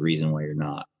distinctive reason why you're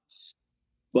not.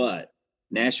 But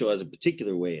Nashville has a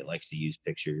particular way it likes to use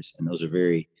pictures, and those are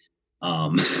very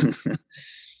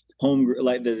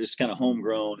like they're just kind of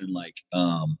homegrown and like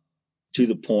to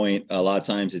the point. A lot of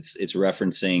times it's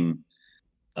referencing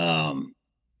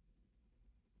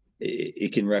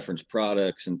it can reference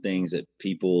products and things that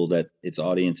people that its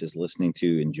audience is listening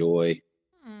to enjoy.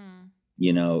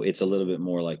 It's a little bit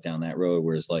more like down that road,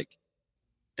 whereas like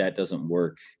that doesn't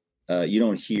work. You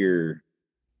don't hear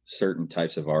certain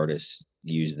types of artists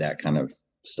use that kind of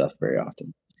stuff very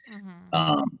often.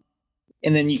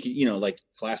 And then you can, like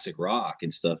classic rock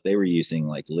and stuff, they were using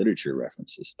like literature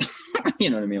references.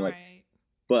 You know what I mean? Like, right.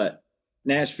 But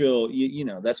Nashville,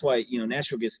 that's why,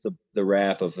 Nashville gets the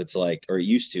rap of it's like, or it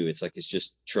used to, it's like, it's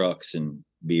just trucks and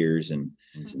beers and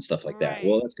stuff like that.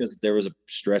 Well, that's because there was a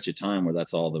stretch of time where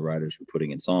that's all the writers were putting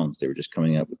in songs. They were just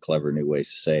coming up with clever new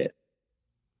ways to say it.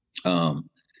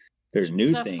 There's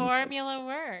new things. The formula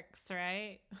works,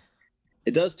 right?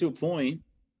 It does to a point.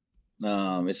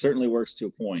 It certainly works to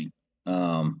a point.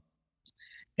 And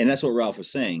that's what Ralph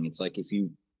was saying. It's like, if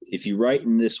you write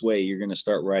in this way, you're going to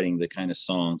start writing the kind of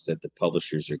songs that the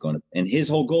publishers are going to, and his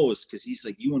whole goal is, because he's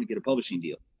like, you want to get a publishing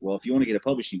deal. Well, if you want to get a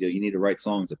publishing deal, you need to write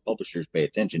songs that publishers pay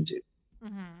attention to.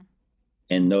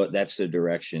 And that's the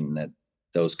direction that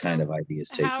those kind of ideas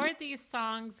take. How are these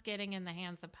songs getting in the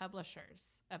hands of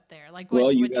publishers up there? Like,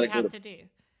 what do you have to do?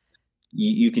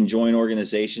 You can join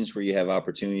organizations where you have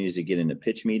opportunities to get into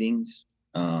pitch meetings.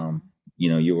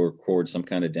 You record some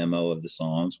kind of demo of the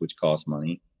songs, which costs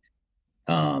money.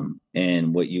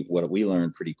 And what we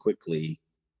learned pretty quickly,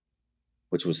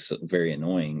 which was very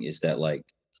annoying, is that like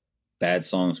bad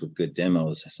songs with good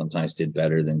demos sometimes did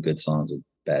better than good songs with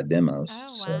bad demos.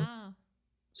 Oh, wow.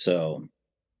 So,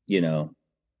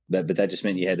 but that just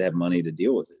meant you had to have money to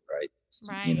deal with it.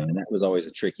 Right. And that was always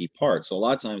a tricky part. So a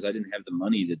lot of times I didn't have the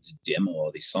money to demo all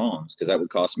these songs, because that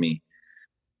would cost me,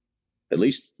 at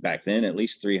least back then, at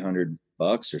least $300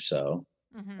 or so.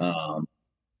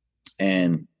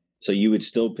 And so you would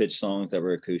still pitch songs that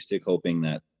were acoustic, hoping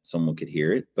that someone could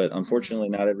hear it. But unfortunately,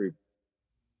 not every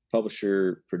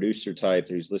publisher, producer type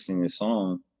who's listening to the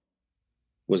song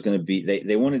was going to be,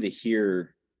 they wanted to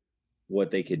hear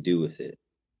what they could do with it.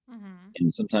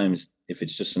 And sometimes if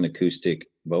it's just an acoustic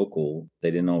vocal,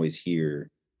 they didn't always hear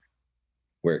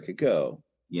where it could go,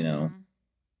 And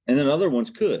then other ones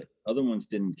could. Other ones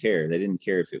didn't care. They didn't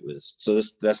care if it was. So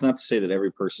that's not to say that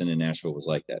every person in Nashville was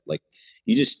like that. Like,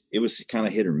 it was kind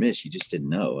of hit or miss. You just didn't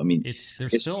know. I mean,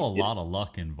 there's still a lot of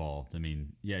luck involved. I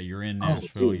mean, yeah, you're in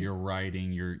Nashville, you're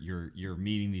writing, you're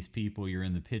meeting these people, you're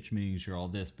in the pitch meetings, you're all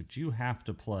this, but you have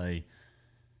to play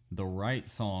the right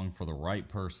song for the right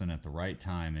person at the right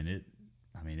time. And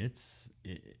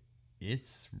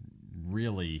it's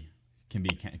really can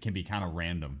be kind of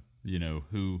random,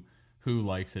 who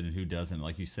likes it and who doesn't.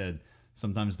 Like you said,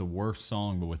 sometimes the worst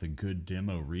song, but with a good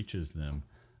demo, reaches them.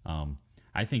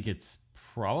 I think it's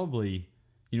probably,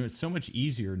 it's so much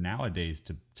easier nowadays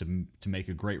to make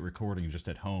a great recording just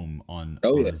at home on a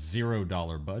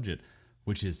 $0 budget,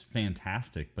 which is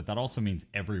fantastic. But that also means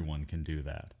everyone can do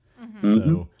that.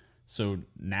 So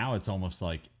now it's almost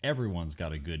like everyone's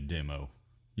got a good demo,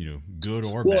 good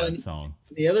or bad song.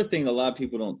 The other thing a lot of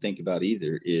people don't think about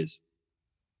either is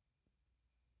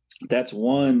that's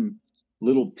one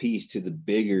little piece to the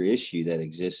bigger issue that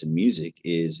exists in music.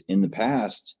 Is in the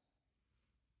past,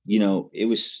 it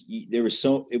was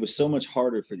so much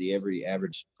harder for every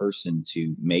average person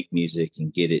to make music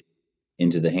and get it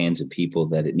into the hands of people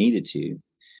that it needed to.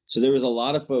 So there was a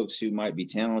lot of folks who might be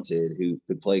talented who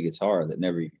could play guitar that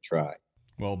never even tried.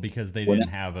 Well, because they didn't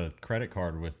have a credit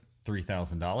card with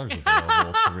 $3,000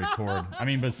 available to record. I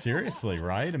mean, but seriously,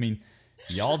 right? I mean,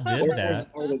 y'all did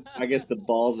that. I guess the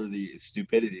balls or the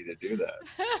stupidity to do that.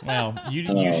 Well,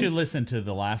 you should listen to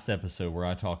the last episode where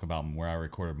I talk about where I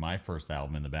recorded my first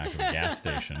album in the back of a gas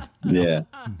station. Yeah,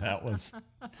 that was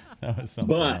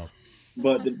something else.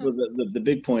 But the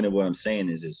big point of what I'm saying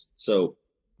is so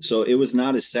it was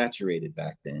not as saturated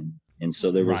back then, and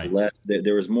so there was less.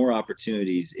 There was more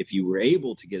opportunities if you were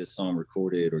able to get a song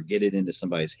recorded or get it into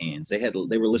somebody's hands. They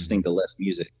were listening to less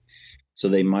music. So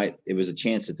it was a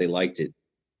chance that they liked it.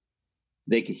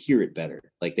 They could hear it better.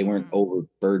 Like they weren't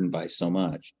overburdened by so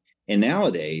much. And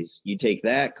nowadays you take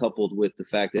that coupled with the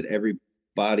fact that every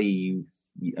I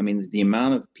mean, the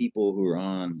amount of people who are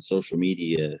on social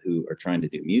media who are trying to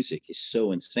do music is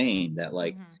so insane that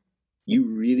like you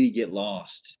really get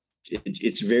lost.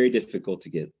 It's very difficult to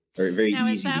get, or very now,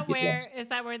 easy to get lost. Is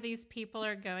that where these people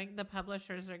are going? The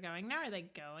publishers are going now? Are they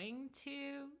going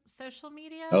to social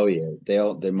media? Oh yeah,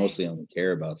 they mostly only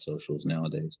care about socials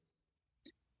nowadays.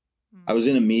 I was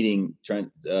in a meeting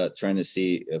trying to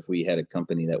see if we had a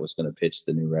company that was going to pitch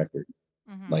the new record,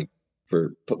 like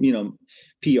for, you know,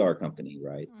 PR company,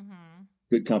 right?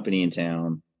 Good company in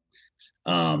town,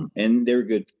 and they were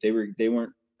good. They were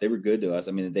good to us.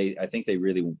 I mean, I think they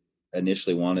really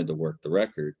initially wanted to work the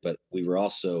record, but we were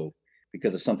also,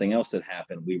 because of something else that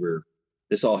happened,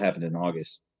 this all happened in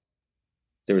August.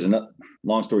 There was another,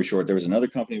 long story short, there was another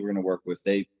company we were going to work with.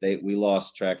 We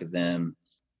lost track of them.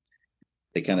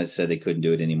 They kind of said they couldn't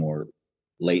do it anymore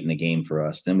late in the game for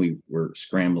us. Then we were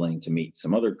scrambling to meet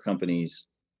some other companies.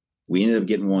 We ended up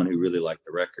getting one who really liked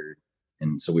the record.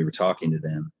 And so we were talking to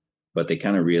them, but they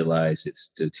kind of realized it's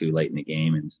too late in the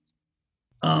game.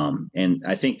 And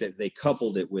I think that they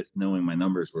coupled it with knowing my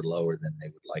numbers were lower than they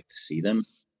would like to see them.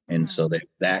 And so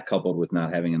that coupled with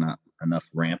not having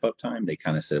enough ramp up time, they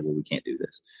kind of said, well, we can't do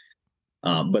this.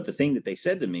 But the thing that they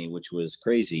said to me, which was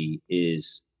crazy,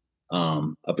 is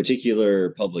a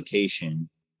particular publication,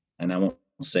 and I won't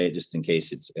say it just in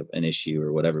case it's an issue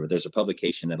or whatever, but there's a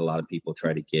publication that a lot of people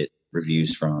try to get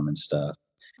reviews from and stuff,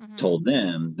 told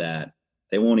them that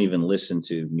they won't even listen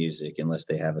to music unless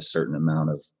they have a certain amount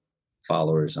of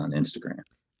followers on Instagram.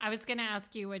 I was going to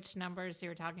ask you which numbers you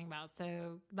were talking about.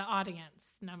 So the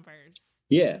audience numbers.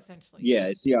 Yeah. Essentially. Yeah.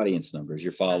 It's the audience numbers,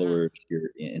 your followers,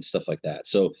 and stuff like that.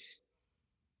 So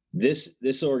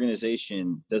this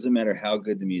organization, doesn't matter how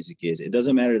good the music is. It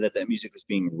doesn't matter that music was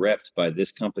being repped by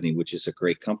this company, which is a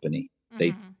great company.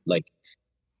 They like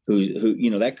who, you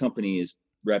know, that company is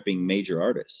repping major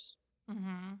artists,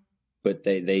 but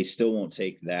they still won't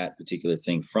take that particular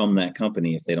thing from that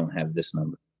company if they don't have this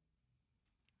number.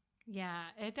 Yeah,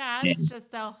 it adds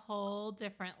just a whole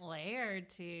different layer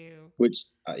to which,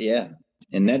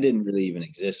 and that didn't really even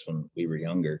exist when we were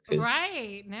younger.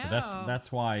 Right? No,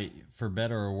 that's why, for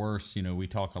better or worse, you know, we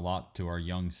talk a lot to our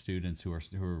young students who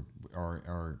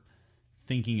are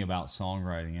thinking about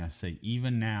songwriting. I say,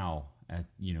 even now,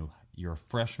 you're a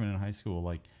freshman in high school,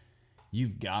 like,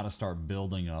 you've got to start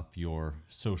building up your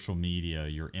social media,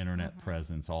 your internet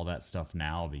presence, all that stuff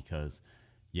now, because,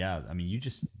 I mean, you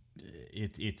just.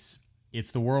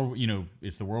 It's the world, you know,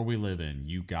 it's the world we live in.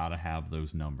 You got to have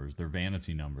those numbers. They're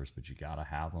vanity numbers, but you got to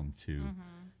have them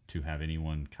to have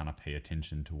anyone kind of pay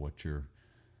attention to what you're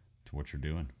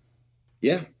doing.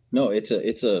 Yeah, no, it's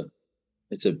a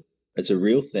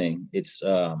real thing. It's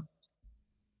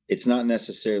not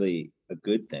necessarily a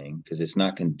good thing because it's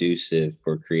not conducive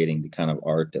for creating the kind of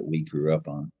art that we grew up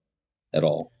on at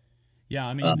all. Yeah,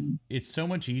 I mean, it's so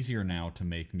much easier now to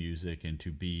make music and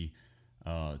to be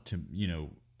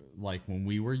like when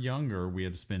we were younger, we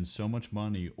had to spend so much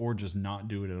money or just not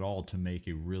do it at all to make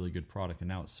a really good product. And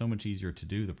now it's so much easier to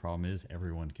do. The problem is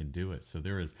everyone can do it. So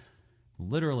there is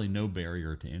literally no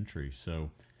barrier to entry.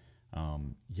 So,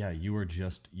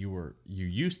 you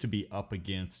used to be up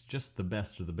against just the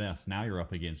best of the best. Now you're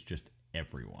up against just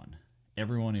everyone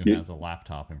who has a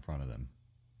laptop in front of them,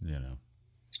 you know?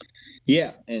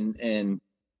 Yeah. And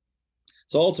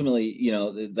so ultimately, you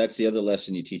know, that's the other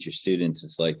lesson you teach your students.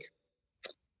 It's like,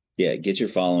 get your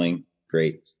following.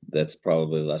 Great. That's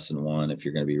probably lesson one if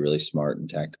you're going to be really smart and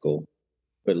tactical.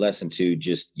 But lesson two,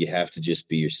 you have to just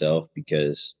be yourself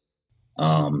because,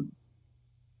 and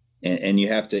you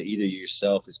have to either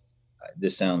yourself is,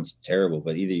 this sounds terrible,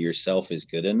 but either yourself is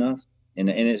good enough. And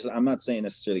I'm not saying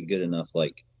necessarily good enough,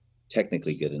 like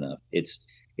technically good enough. It's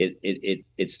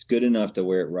good enough to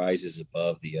where it rises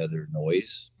above the other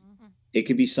noise. It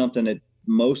could be something that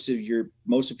most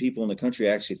of people in the country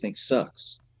actually think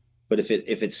sucks, but if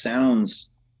it sounds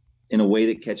in a way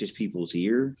that catches people's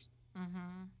ear,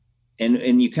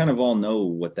 and you kind of all know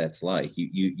what that's like.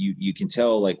 You can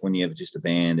tell, like, when you have just a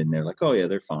band and they're like, oh yeah,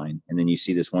 they're fine, and then you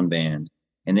see this one band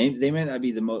and they may not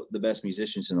be the best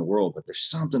musicians in the world, but there's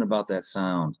something about that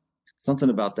sound, something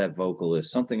about that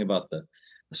vocalist, something about the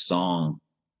song,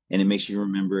 and it makes you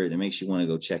remember it. It makes you want to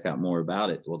go check out more about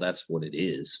it. Well, that's what it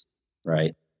is.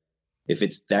 Right. If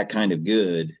it's that kind of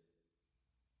good,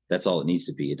 that's all it needs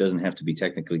to be. It doesn't have to be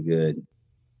technically good.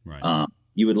 Right.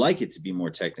 You would like it to be more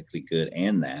technically good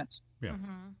and that. Yeah.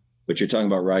 But you're talking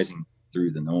about rising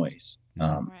through the noise,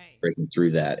 breaking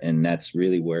through that. And that's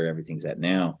really where everything's at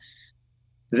now.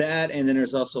 That, and then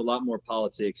there's also a lot more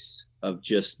politics of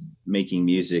just making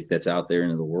music that's out there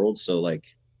into the world. So, like,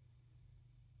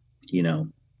 you know,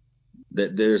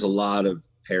 there's a lot of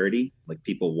parity, like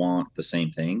people want the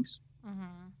same things.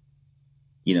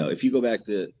 You know, if you go back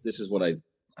to, this is what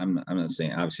I'm not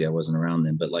saying, obviously I wasn't around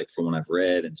then, but like from when I've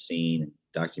read and seen and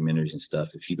documentaries and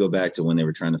stuff, if you go back to when they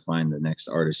were trying to find the next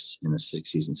artists in the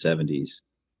 60s and 70s,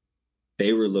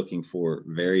 they were looking for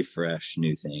very fresh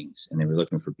new things, and they were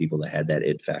looking for people that had that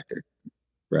it factor,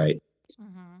 right?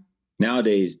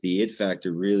 Nowadays the it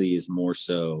factor really is more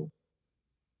so,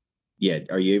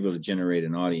 are you able to generate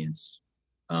an audience,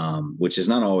 which is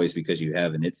not always because you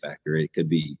have an it factor. It could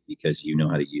be because you know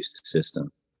how to use the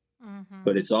system.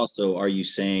 But it's also, are you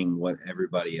saying what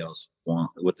everybody else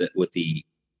wants, with the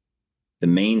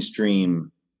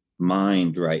mainstream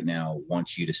mind right now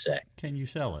wants you to say? Can you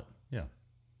sell it?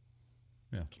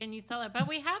 Yeah. Can you sell it? But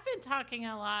we have been talking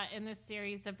a lot in this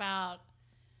series about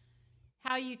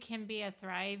how you can be a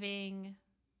thriving,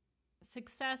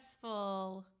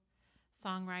 successful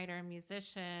songwriter and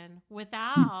musician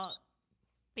without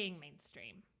being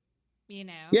mainstream, you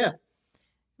know? Yeah.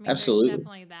 I mean, absolutely. There's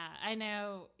definitely that. I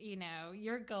know, you know,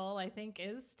 your goal, I think,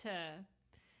 is to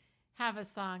have a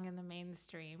song in the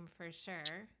mainstream for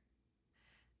sure.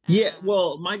 Yeah.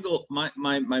 Well, my goal, my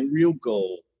real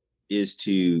goal is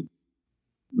to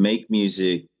make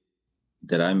music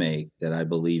that I make, that I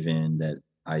believe in, that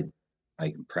I'm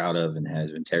proud of and have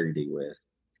integrity with,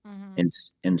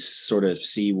 and sort of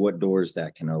see what doors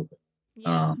that can open.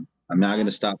 Yeah. I'm not going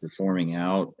to stop performing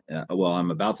out. Well,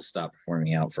 I'm about to stop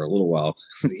performing out for a little while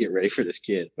to get ready for this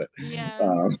kid. But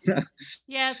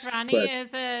yes, Ronnie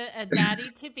is a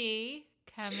daddy to be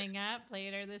coming up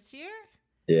later this year.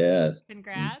 Yeah,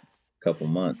 congrats. A couple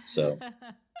months. So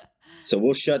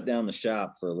we'll shut down the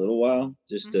shop for a little while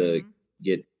just to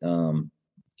get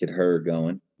her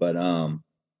going. But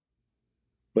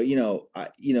you know, I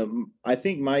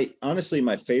think honestly,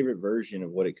 my favorite version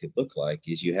of what it could look like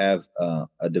is you have a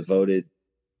devoted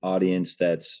audience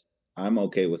I'm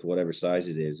okay with whatever size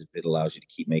it is, if it allows you to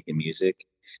keep making music,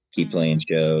 keep playing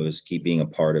shows, keep being a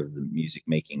part of the music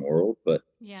making world. But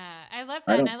yeah, I love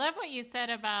that. And I love what you said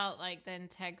about like the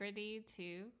integrity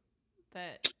too,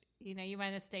 that, you know, you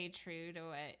want to stay true to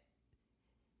what.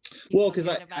 Well, because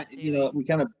I we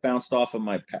kind of bounced off of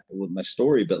my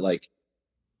story, but like,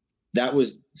 that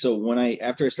was, so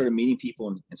after I started meeting people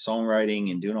in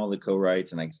songwriting and doing all the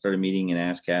co-writes, and I started meeting in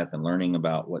ASCAP and learning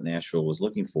about what Nashville was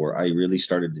looking for, I really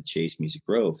started to chase Music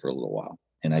Row for a little while.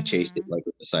 And I chased it like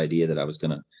with this idea that I was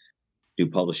going to do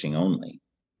publishing only.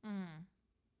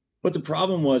 But the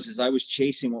problem is I was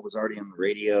chasing what was already on the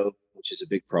radio, which is a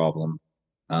big problem.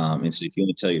 And so if you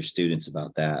want to tell your students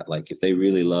about that, like if they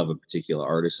really love a particular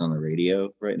artist on the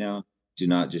radio right now, do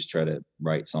not just try to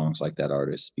write songs like that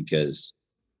artist, because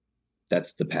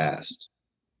that's the past.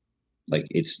 Like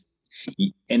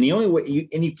and the only way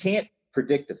you can't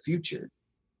predict the future,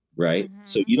 right?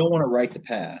 So you don't want to write the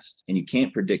past, and you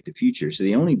can't predict the future. So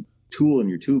the only tool in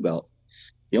your tool belt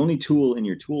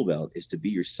is to be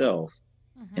yourself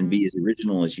and be as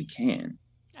original as you can.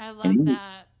 I love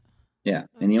that. Yeah.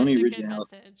 That's and the only original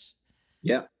message.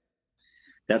 Yeah.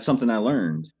 That's something I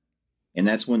learned. And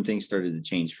that's when things started to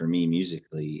change for me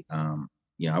musically.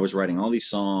 You know, I was writing all these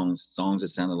songs that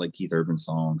sounded like Keith Urban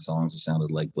songs that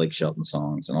sounded like Blake Shelton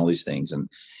songs, and all these things. And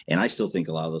I still think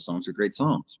a lot of those songs are great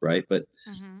songs, right? But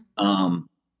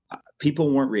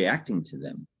people weren't reacting to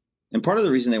them. And part of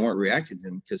the reason they weren't reacting to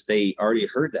them because they already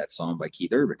heard that song by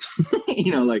Keith Urban.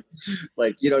 You know, like,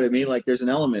 you know what I mean? Like there's an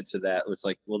element to that. It's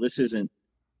like, well, this isn't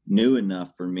new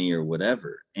enough for me or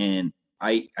whatever. And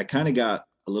I kind of got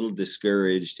a little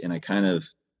discouraged, and I kind of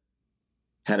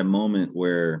had a moment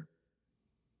where,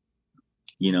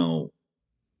 you know,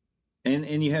 and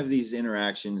you have these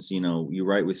interactions, you know, you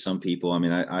write with some people. I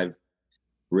mean, I've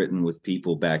written with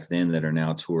people back then that are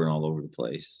now touring all over the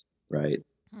place. Right.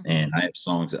 And I have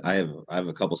songs that I have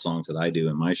a couple songs that I do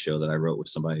in my show that I wrote with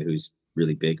somebody who's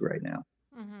really big right now.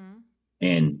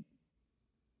 And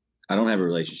I don't have a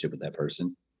relationship with that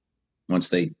person. Once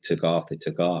they took off, they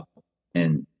took off.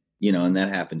 And, you know, and that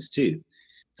happens too.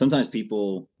 Sometimes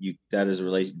people, those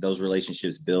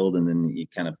relationships build, and then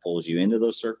it kind of pulls you into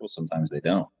those circles. Sometimes they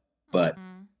don't. But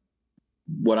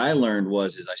what I learned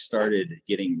is I started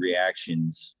getting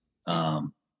reactions.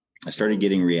 I started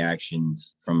getting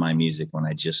reactions from my music when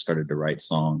I just started to write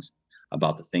songs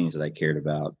about the things that I cared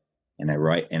about. And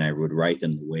I would write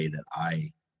them the way that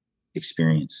I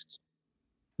experienced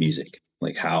music,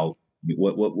 like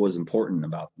what was important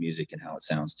about music and how it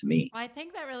sounds to me. Well, I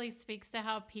think that really speaks to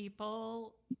how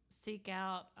people seek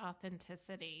out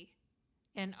authenticity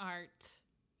in art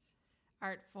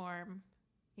form,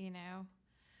 you know.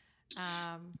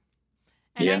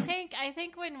 And yeah. I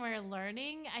think when we're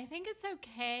learning, I think it's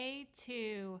okay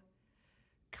to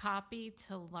copy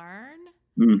to learn,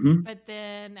 Mm-hmm. But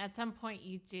then at some point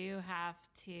you do have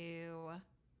to,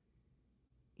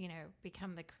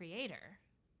 become the creator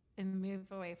and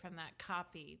move away from that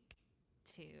copy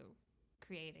to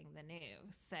creating the new.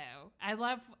 So I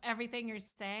love everything you're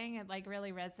saying. It like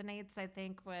really resonates, I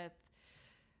think, with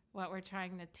what we're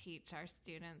trying to teach our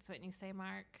students. Wouldn't you say,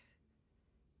 Mark?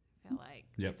 I feel like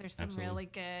these are some really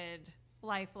good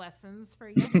life lessons for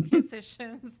young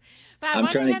musicians. But I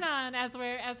want to hit on, as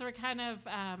we're kind of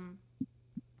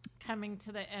coming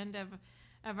to the end of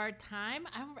our time,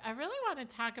 I really want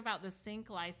to talk about the sync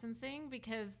licensing,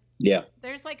 because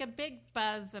there's like a big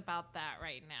buzz about that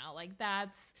right now. Like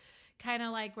that's kind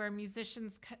of like where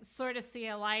musicians sort of see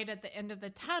a light at the end of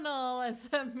the tunnel as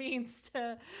a means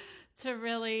to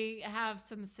really have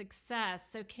some success.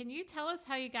 So can you tell us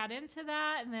how you got into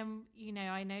that? And then,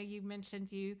 I know you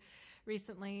mentioned you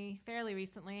fairly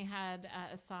recently had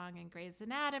a song in Grey's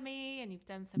Anatomy, and you've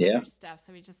done some other stuff.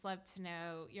 So we just love to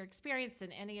know your experience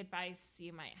and any advice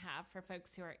you might have for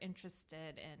folks who are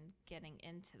interested in getting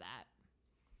into that.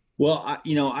 Well,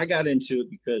 I got into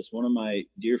it because one of my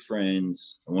dear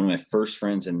friends, one of my first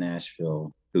friends in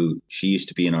Nashville, she used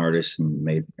to be an artist and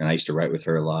I used to write with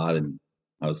her a lot. And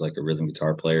I was like a rhythm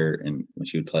guitar player. And when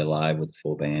she would play live with a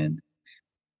full band,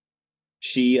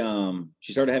 she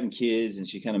started having kids, and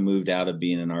she kind of moved out of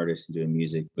being an artist and doing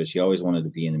music, but she always wanted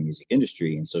to be in the music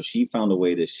industry. And so she found a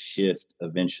way to shift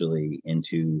eventually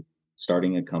into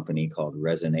starting a company called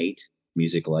Resonate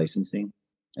Music Licensing.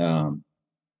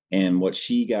 And what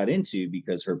she got into,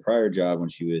 because her prior job when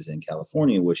she was in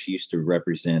California was she used to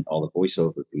represent all the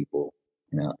voiceover people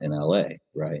in LA,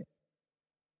 right?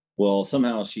 Well,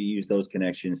 somehow she used those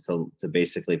connections to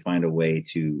basically find a way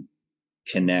to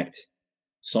connect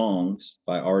songs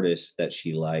by artists that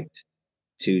she liked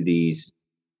to these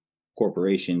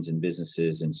corporations and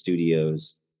businesses and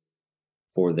studios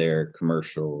for their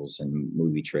commercials and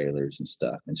movie trailers and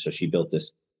stuff. And so she built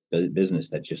this business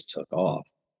that just took off.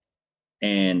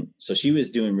 And so she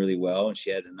was doing really well, and she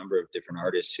had a number of different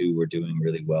artists who were doing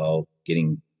really well,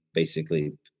 getting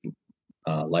basically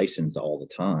licensed all the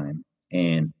time.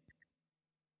 And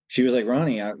she was like,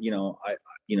 Ronnie,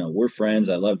 we're friends.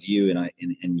 I love you,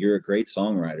 and you're a great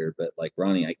songwriter, but like,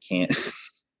 Ronnie, I can't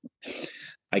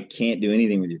do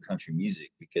anything with your country music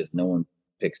because no one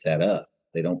picks that up.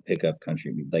 They don't pick up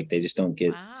country music. Like, they just don't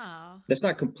get. Wow. That's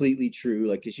not completely true.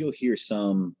 Like, because you'll hear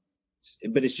some.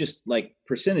 But it's just like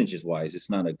percentages wise,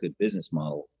 it's not a good business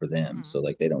model for them. Mm-hmm. So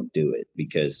like they don't do it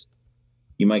because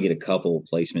you might get a couple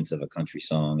placements of a country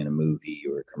song in a movie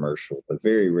or a commercial, but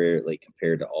very rarely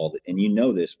compared to and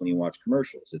this when you watch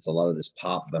commercials, it's a lot of this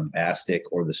pop bombastic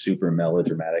or the super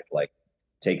melodramatic, like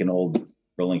take an old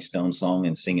Rolling Stone song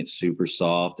and sing it super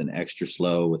soft and extra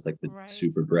slow with like the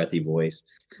super breathy voice.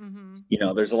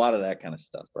 Mm-hmm. There's a lot of that kind of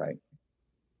stuff. Right.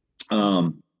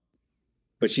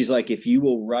 But she's like, if you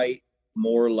will write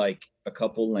more like a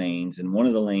couple lanes, and one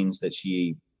of the lanes that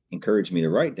she encouraged me to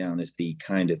write down is the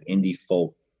kind of indie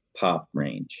folk pop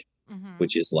range,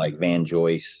 which is like Vance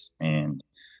Joyce, and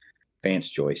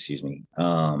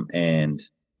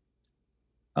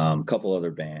a couple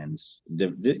other bands.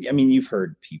 I mean, you've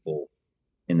heard people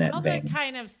in that all vein. That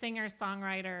kind of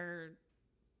singer-songwriter.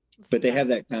 But they have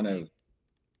that kind of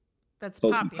that's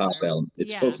folky popular. pop element.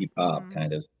 It's folky pop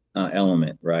kind of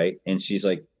element, right? And she's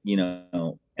like,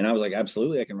 and I was like,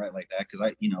 absolutely, I can write like that, because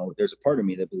there's a part of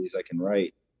me that believes I can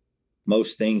write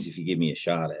most things if you give me a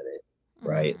shot at it,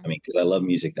 right? I mean, because I love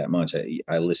music that much.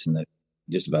 I listen to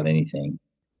just about anything.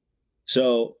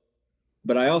 So,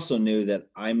 but I also knew that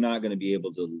I'm not going to be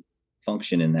able to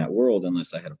function in that world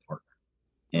unless I had a partner.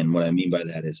 And what I mean by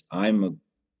that is I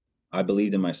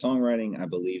believed in my songwriting. I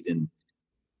believed in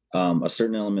a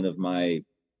certain element of my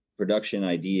production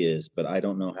ideas, but I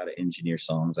don't know how to engineer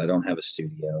songs. I don't have a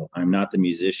studio. I'm not the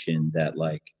musician that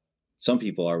like some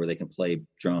people are, where they can play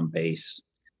drum, bass,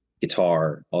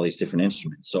 guitar, all these different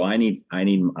instruments. So I need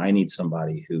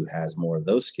somebody who has more of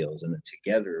those skills, and then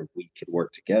together we could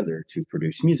work together to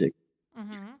produce music.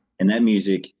 And that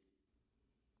music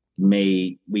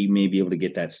we may be able to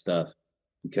get that stuff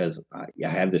because I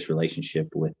have this relationship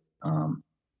with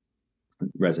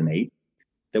Resonate,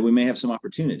 that we may have some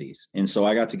opportunities. And so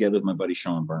I got together with my buddy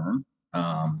Sean Byrne,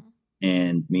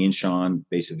 and me and Sean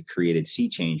basically created Sea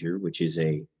Changer, which is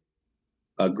a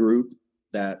group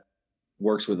that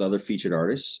works with other featured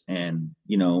artists. And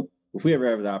if we ever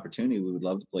have the opportunity, we would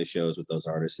love to play shows with those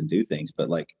artists and do things. But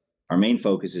like our main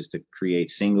focus is to create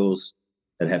singles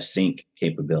that have sync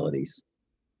capabilities.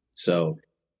 So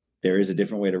there is a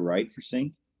different way to write for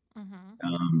sync.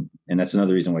 And that's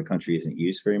another reason why country isn't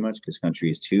used very much, because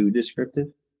country is too descriptive.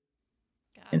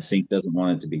 And sync doesn't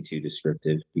want it to be too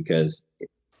descriptive, because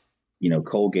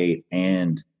Colgate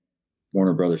and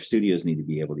Warner Brothers Studios need to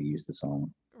be able to use the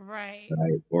song. Right.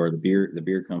 Or the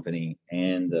beer company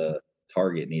and the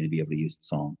Target need to be able to use the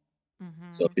song.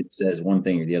 Mm-hmm. So if it says one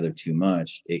thing or the other too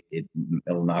much,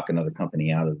 it'll knock another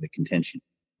company out of the contention.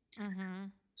 Mm-hmm.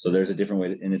 So there's a different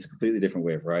way, and it's a completely different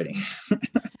way of writing.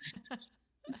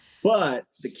 But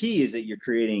the key is that you're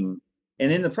creating,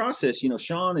 and in the process,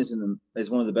 Sean is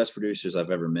one of the best producers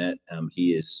I've ever met.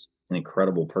 He is an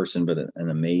incredible person, but an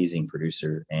amazing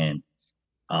producer. And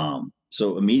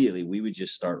so immediately we would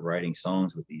just start writing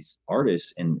songs with these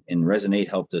artists, and Resonate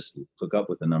helped us hook up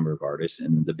with a number of artists.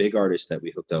 And the big artist that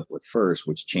we hooked up with first,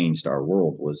 which changed our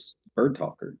world, was Bird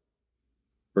Talker.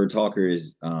 Bird Talker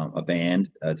is a band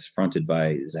that's fronted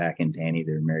by Zach and Danny.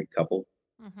 They're a married couple.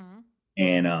 Mm-hmm.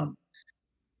 And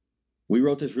we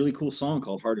wrote this really cool song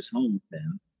called Heart Is Home with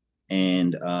them.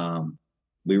 And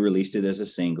we released it as a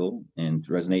single, and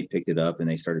Resonate picked it up, and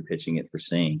they started pitching it for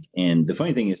Sync. And the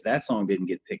funny thing is that song didn't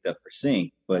get picked up for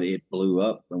Sync, but it blew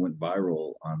up and went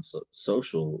viral on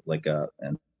social, like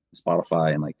and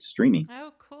Spotify and like streaming.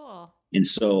 Oh, cool. And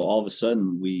so all of a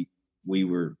sudden we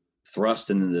were thrust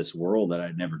into this world that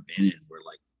I'd never been in, where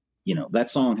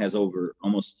that song has over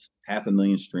almost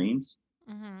 500,000 streams.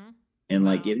 Mm-hmm. And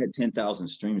like it had 10,000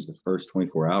 streams the first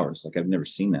 24 hours. Like I've never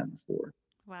seen that before.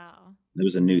 Wow. It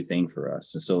was a new thing for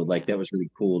us. And so that was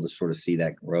really cool to sort of see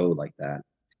that grow like that.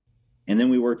 And then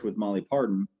we worked with Molly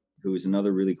Parton, who is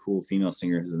another really cool female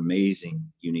singer, has an amazing,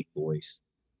 unique voice.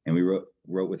 And we wrote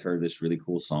with her this really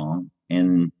cool song.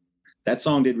 And that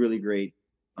song did really great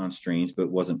on streams, but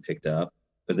wasn't picked up.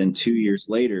 But then 2 years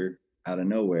later, out of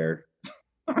nowhere,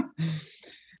 it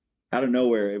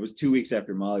was 2 weeks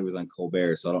after Molly was on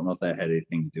Colbert. So I don't know if that had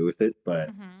anything to do with it, but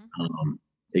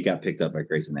it got picked up by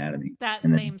Grey's Anatomy. That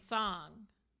same song.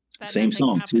 Same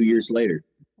song 2 years later.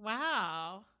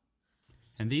 Wow.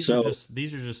 And these are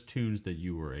just tunes that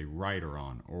you were a writer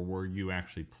on, or were you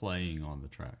actually playing on the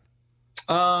track?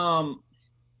 I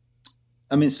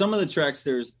mean, some of the tracks,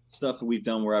 there's stuff that we've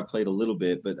done where I played a little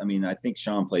bit, but I mean, I think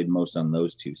Sean played most on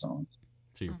those two songs.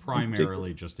 So you're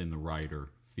primarily just in the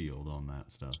writer field on that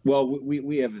stuff. Well, we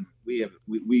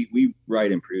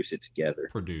write and produce it together.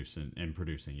 Producing,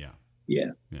 yeah.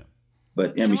 Yeah. Yeah.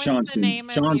 But I mean, Sean's doing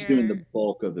the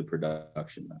bulk of the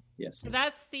production now. Yes. So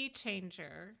that's Sea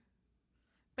Changer.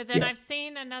 But then I've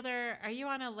seen another. Are you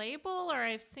on a label, or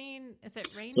I've seen? Is it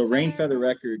Rainfeather? So Rainfeather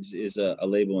Records is a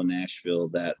label in Nashville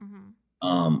that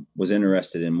was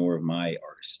interested in more of my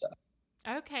artist stuff.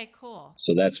 Okay, cool.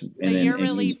 So you're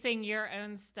releasing your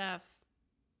own stuff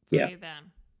through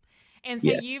them. And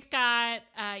so you've got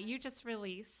you just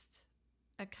released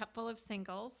a couple of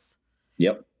singles.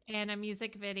 Yep. And a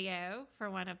music video for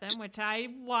one of them, which I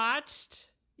watched.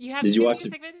 You have Did two you watch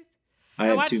music videos?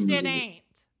 I watched It Ain't.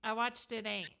 I watched It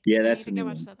Ain't. Yeah, that's the new new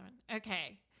one. Watch the other one.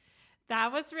 Okay.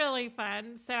 That was really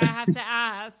fun. So I have to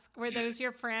ask, were those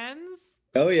your friends?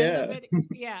 Oh, yeah.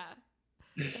 Yeah.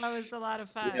 That was a lot of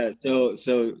fun. Yeah. So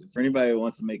for anybody who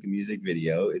wants to make a music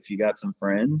video, if you got some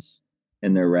friends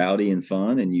and they're rowdy and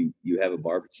fun, and you have a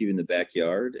barbecue in the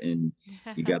backyard, and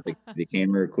you got the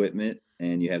camera equipment,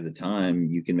 and you have the time,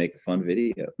 you can make a fun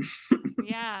video.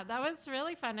 Yeah, that was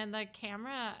really fun. And the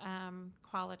camera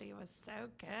quality was so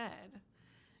good.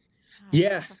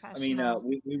 Yeah. I mean,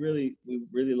 we really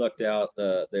lucked out.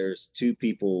 There's two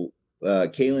people.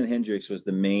 Kalen Hendricks was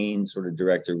the main sort of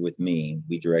director with me.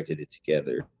 We directed it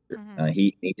together. Mm-hmm.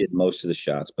 He did most of the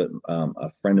shots, but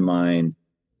a friend of mine,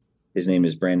 his name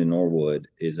is Brandon Norwood,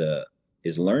 is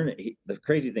learning. The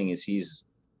crazy thing is he's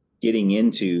getting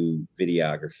into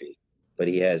videography, but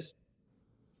he has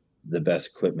the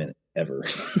best equipment ever.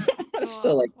 Cool.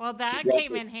 So that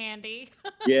came in handy.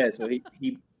 Yeah. So he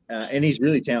and he's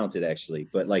really talented actually,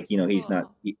 but he's not,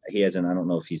 he hasn't, I don't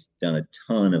know if he's done a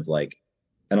ton of I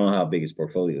don't know how big his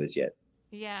portfolio is yet.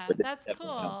 Yeah. That's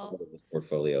cool. His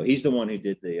portfolio. He's the one who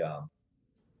did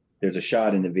there's a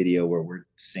shot in the video where we're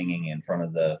singing in front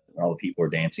of all the people are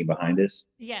dancing behind us.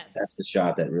 Yes. That's the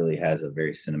shot that really has a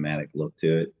very cinematic look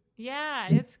to it. Yeah,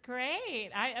 it's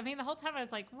great. I mean, the whole time I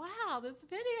was like, wow, this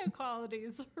video quality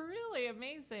is really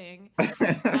amazing.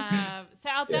 So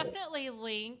I'll definitely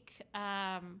link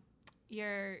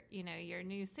your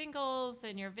new singles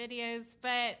and your videos,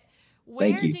 but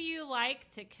where do you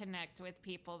like to connect with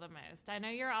people the most? I know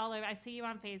you're all over. I see you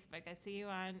on Facebook. I see you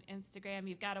on Instagram.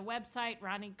 You've got a website,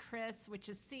 Ronnie Criss, which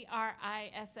is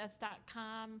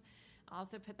CRISS.com. I'll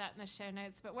also put that in the show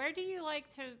notes. But where do you like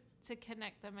to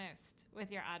connect the most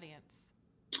with your audience?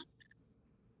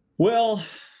 Well,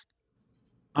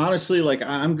 honestly,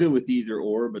 I'm good with either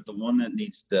or, but the one that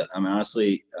needs to,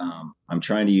 I'm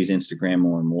trying to use Instagram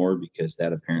more and more, because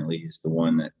that apparently is the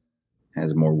one that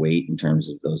has more weight in terms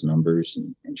of those numbers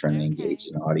and trying to engage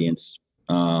an audience.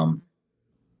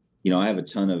 You know, I have a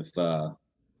ton of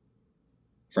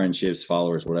friendships,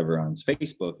 followers, whatever on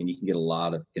Facebook, and you can get a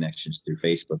lot of connections through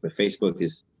Facebook, but Facebook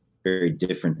is very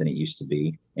different than it used to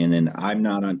be. And then I'm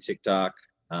not on TikTok.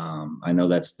 I know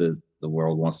that's the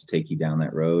world wants to take you down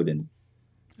that road, and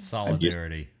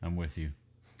solidarity. I'm with you.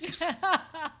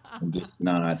 I'm just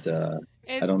not.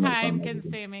 It's I don't time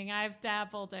consuming. I've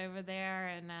dabbled over there,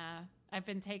 and I've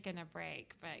been taking a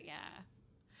break, but yeah.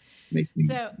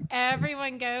 So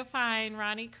everyone go find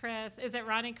Ronnie Criss. Is it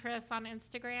Ronnie Criss on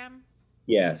Instagram?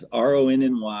 Yes,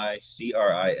 RONNYCRISS.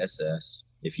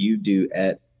 If you do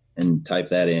and type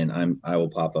that in, I will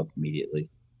pop up immediately.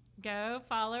 Go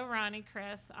follow Ronnie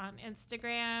Criss on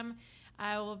Instagram.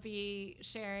 I will be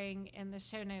sharing in the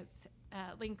show notes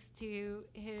links to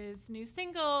his new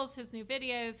singles, his new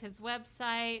videos, his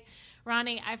website.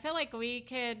 Ronnie, I feel like we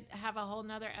could have a whole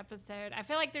nother episode. I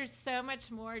feel like there's so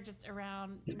much more just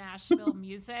around Nashville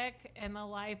music and the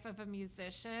life of a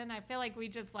musician. I feel like we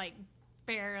just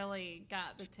barely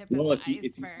got the tip of the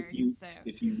iceberg.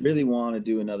 If you really want to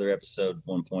do another episode at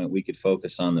one point, we could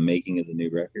focus on the making of the new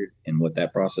record and what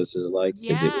that process is like.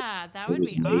 Yeah, that would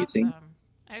be amazing. Awesome.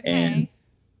 Okay. And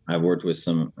I've worked with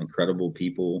some incredible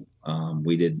people.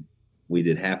 We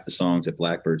did half the songs at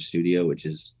Blackbird Studio, which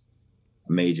is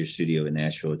a major studio in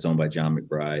Nashville. It's owned by John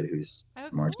McBride, who's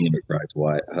Martina McBride's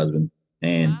husband,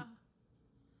 and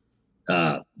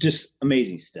just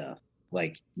amazing stuff.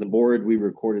 Like the board we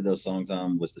recorded those songs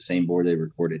on was the same board they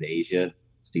recorded Asia,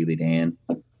 Steely Dan.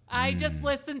 I just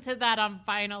listened to that on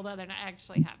vinyl the other night. I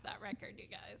actually have that record, you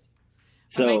guys.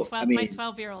 So my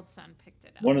 12-year-old son picked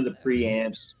it up. One of the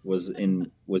preamps was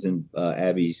in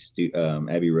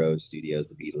Abbey Road Studios.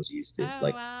 The Beatles used it.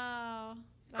 Wow.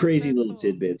 That's crazy little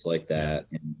tidbits like that,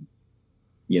 and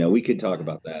we could talk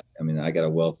about that. I mean, I got a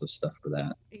wealth of stuff for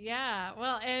that. Yeah,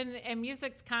 well, and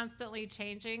music's constantly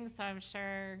changing, so I'm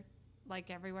sure, like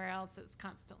everywhere else, it's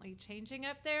constantly changing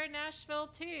up there in Nashville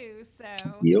too. So,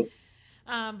 yep.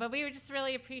 But we would just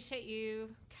really appreciate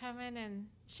you coming and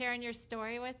sharing your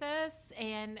story with us,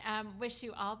 and wish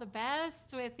you all the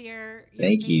best with your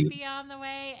baby on the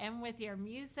way and with your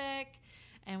music.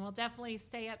 And we'll definitely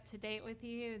stay up to date with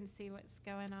you and see what's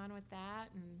going on with that.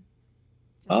 And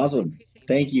awesome.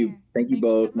 Thank you. Thank you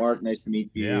both. So Mark, nice to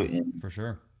meet you. Yeah, and for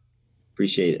sure.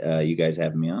 Appreciate you guys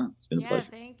having me on. It's been a pleasure.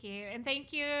 Thank you. And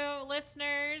thank you,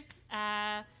 listeners.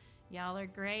 Y'all are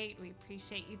great. We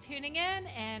appreciate you tuning in,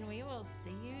 and we will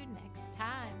see you next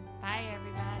time. Bye,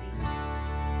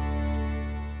 everybody.